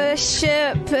long time. The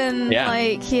ship and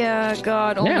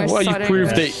almost you've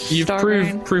proved that you've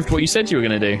proved what you said you were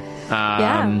going to do.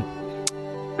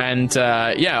 And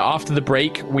after the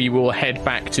break, we will head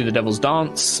back to the Devil's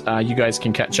Dance. You guys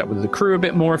can catch up with the crew a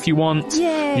bit more if you want.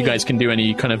 Yay. You guys can do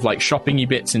any kind of shopping-y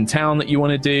bits in town that you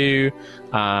want to do.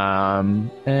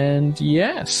 And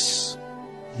yes.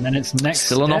 And then it's next.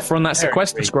 Still an offer on that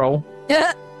sequester scroll.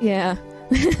 Yeah.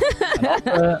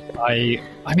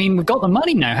 I mean, we've got the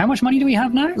money now. How much money do we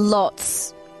have now?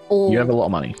 Lots. You have a lot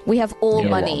of money. We have all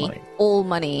money. All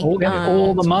money. We have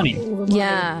all the money.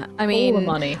 Yeah, I mean, all the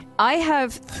money. I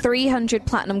have 300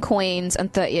 platinum coins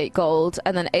and 38 gold,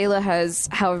 and then Ayla has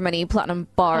however many platinum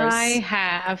bars. I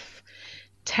have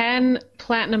 10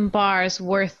 platinum bars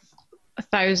worth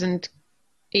 1,000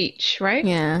 each, right?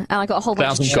 Yeah, and I got a whole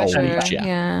bunch of 1,000 gold treasure. each,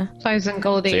 yeah. 1,000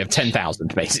 gold each. So you have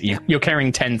 10,000, basically. You're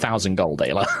carrying 10,000 gold,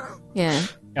 Ayla. Yeah.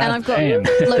 And I've got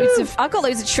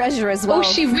loads of treasure as well. Oh,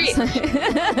 she rich.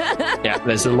 Yeah,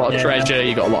 there's a lot of treasure.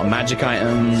 You got a lot of magic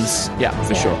items. Yeah,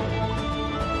 for sure.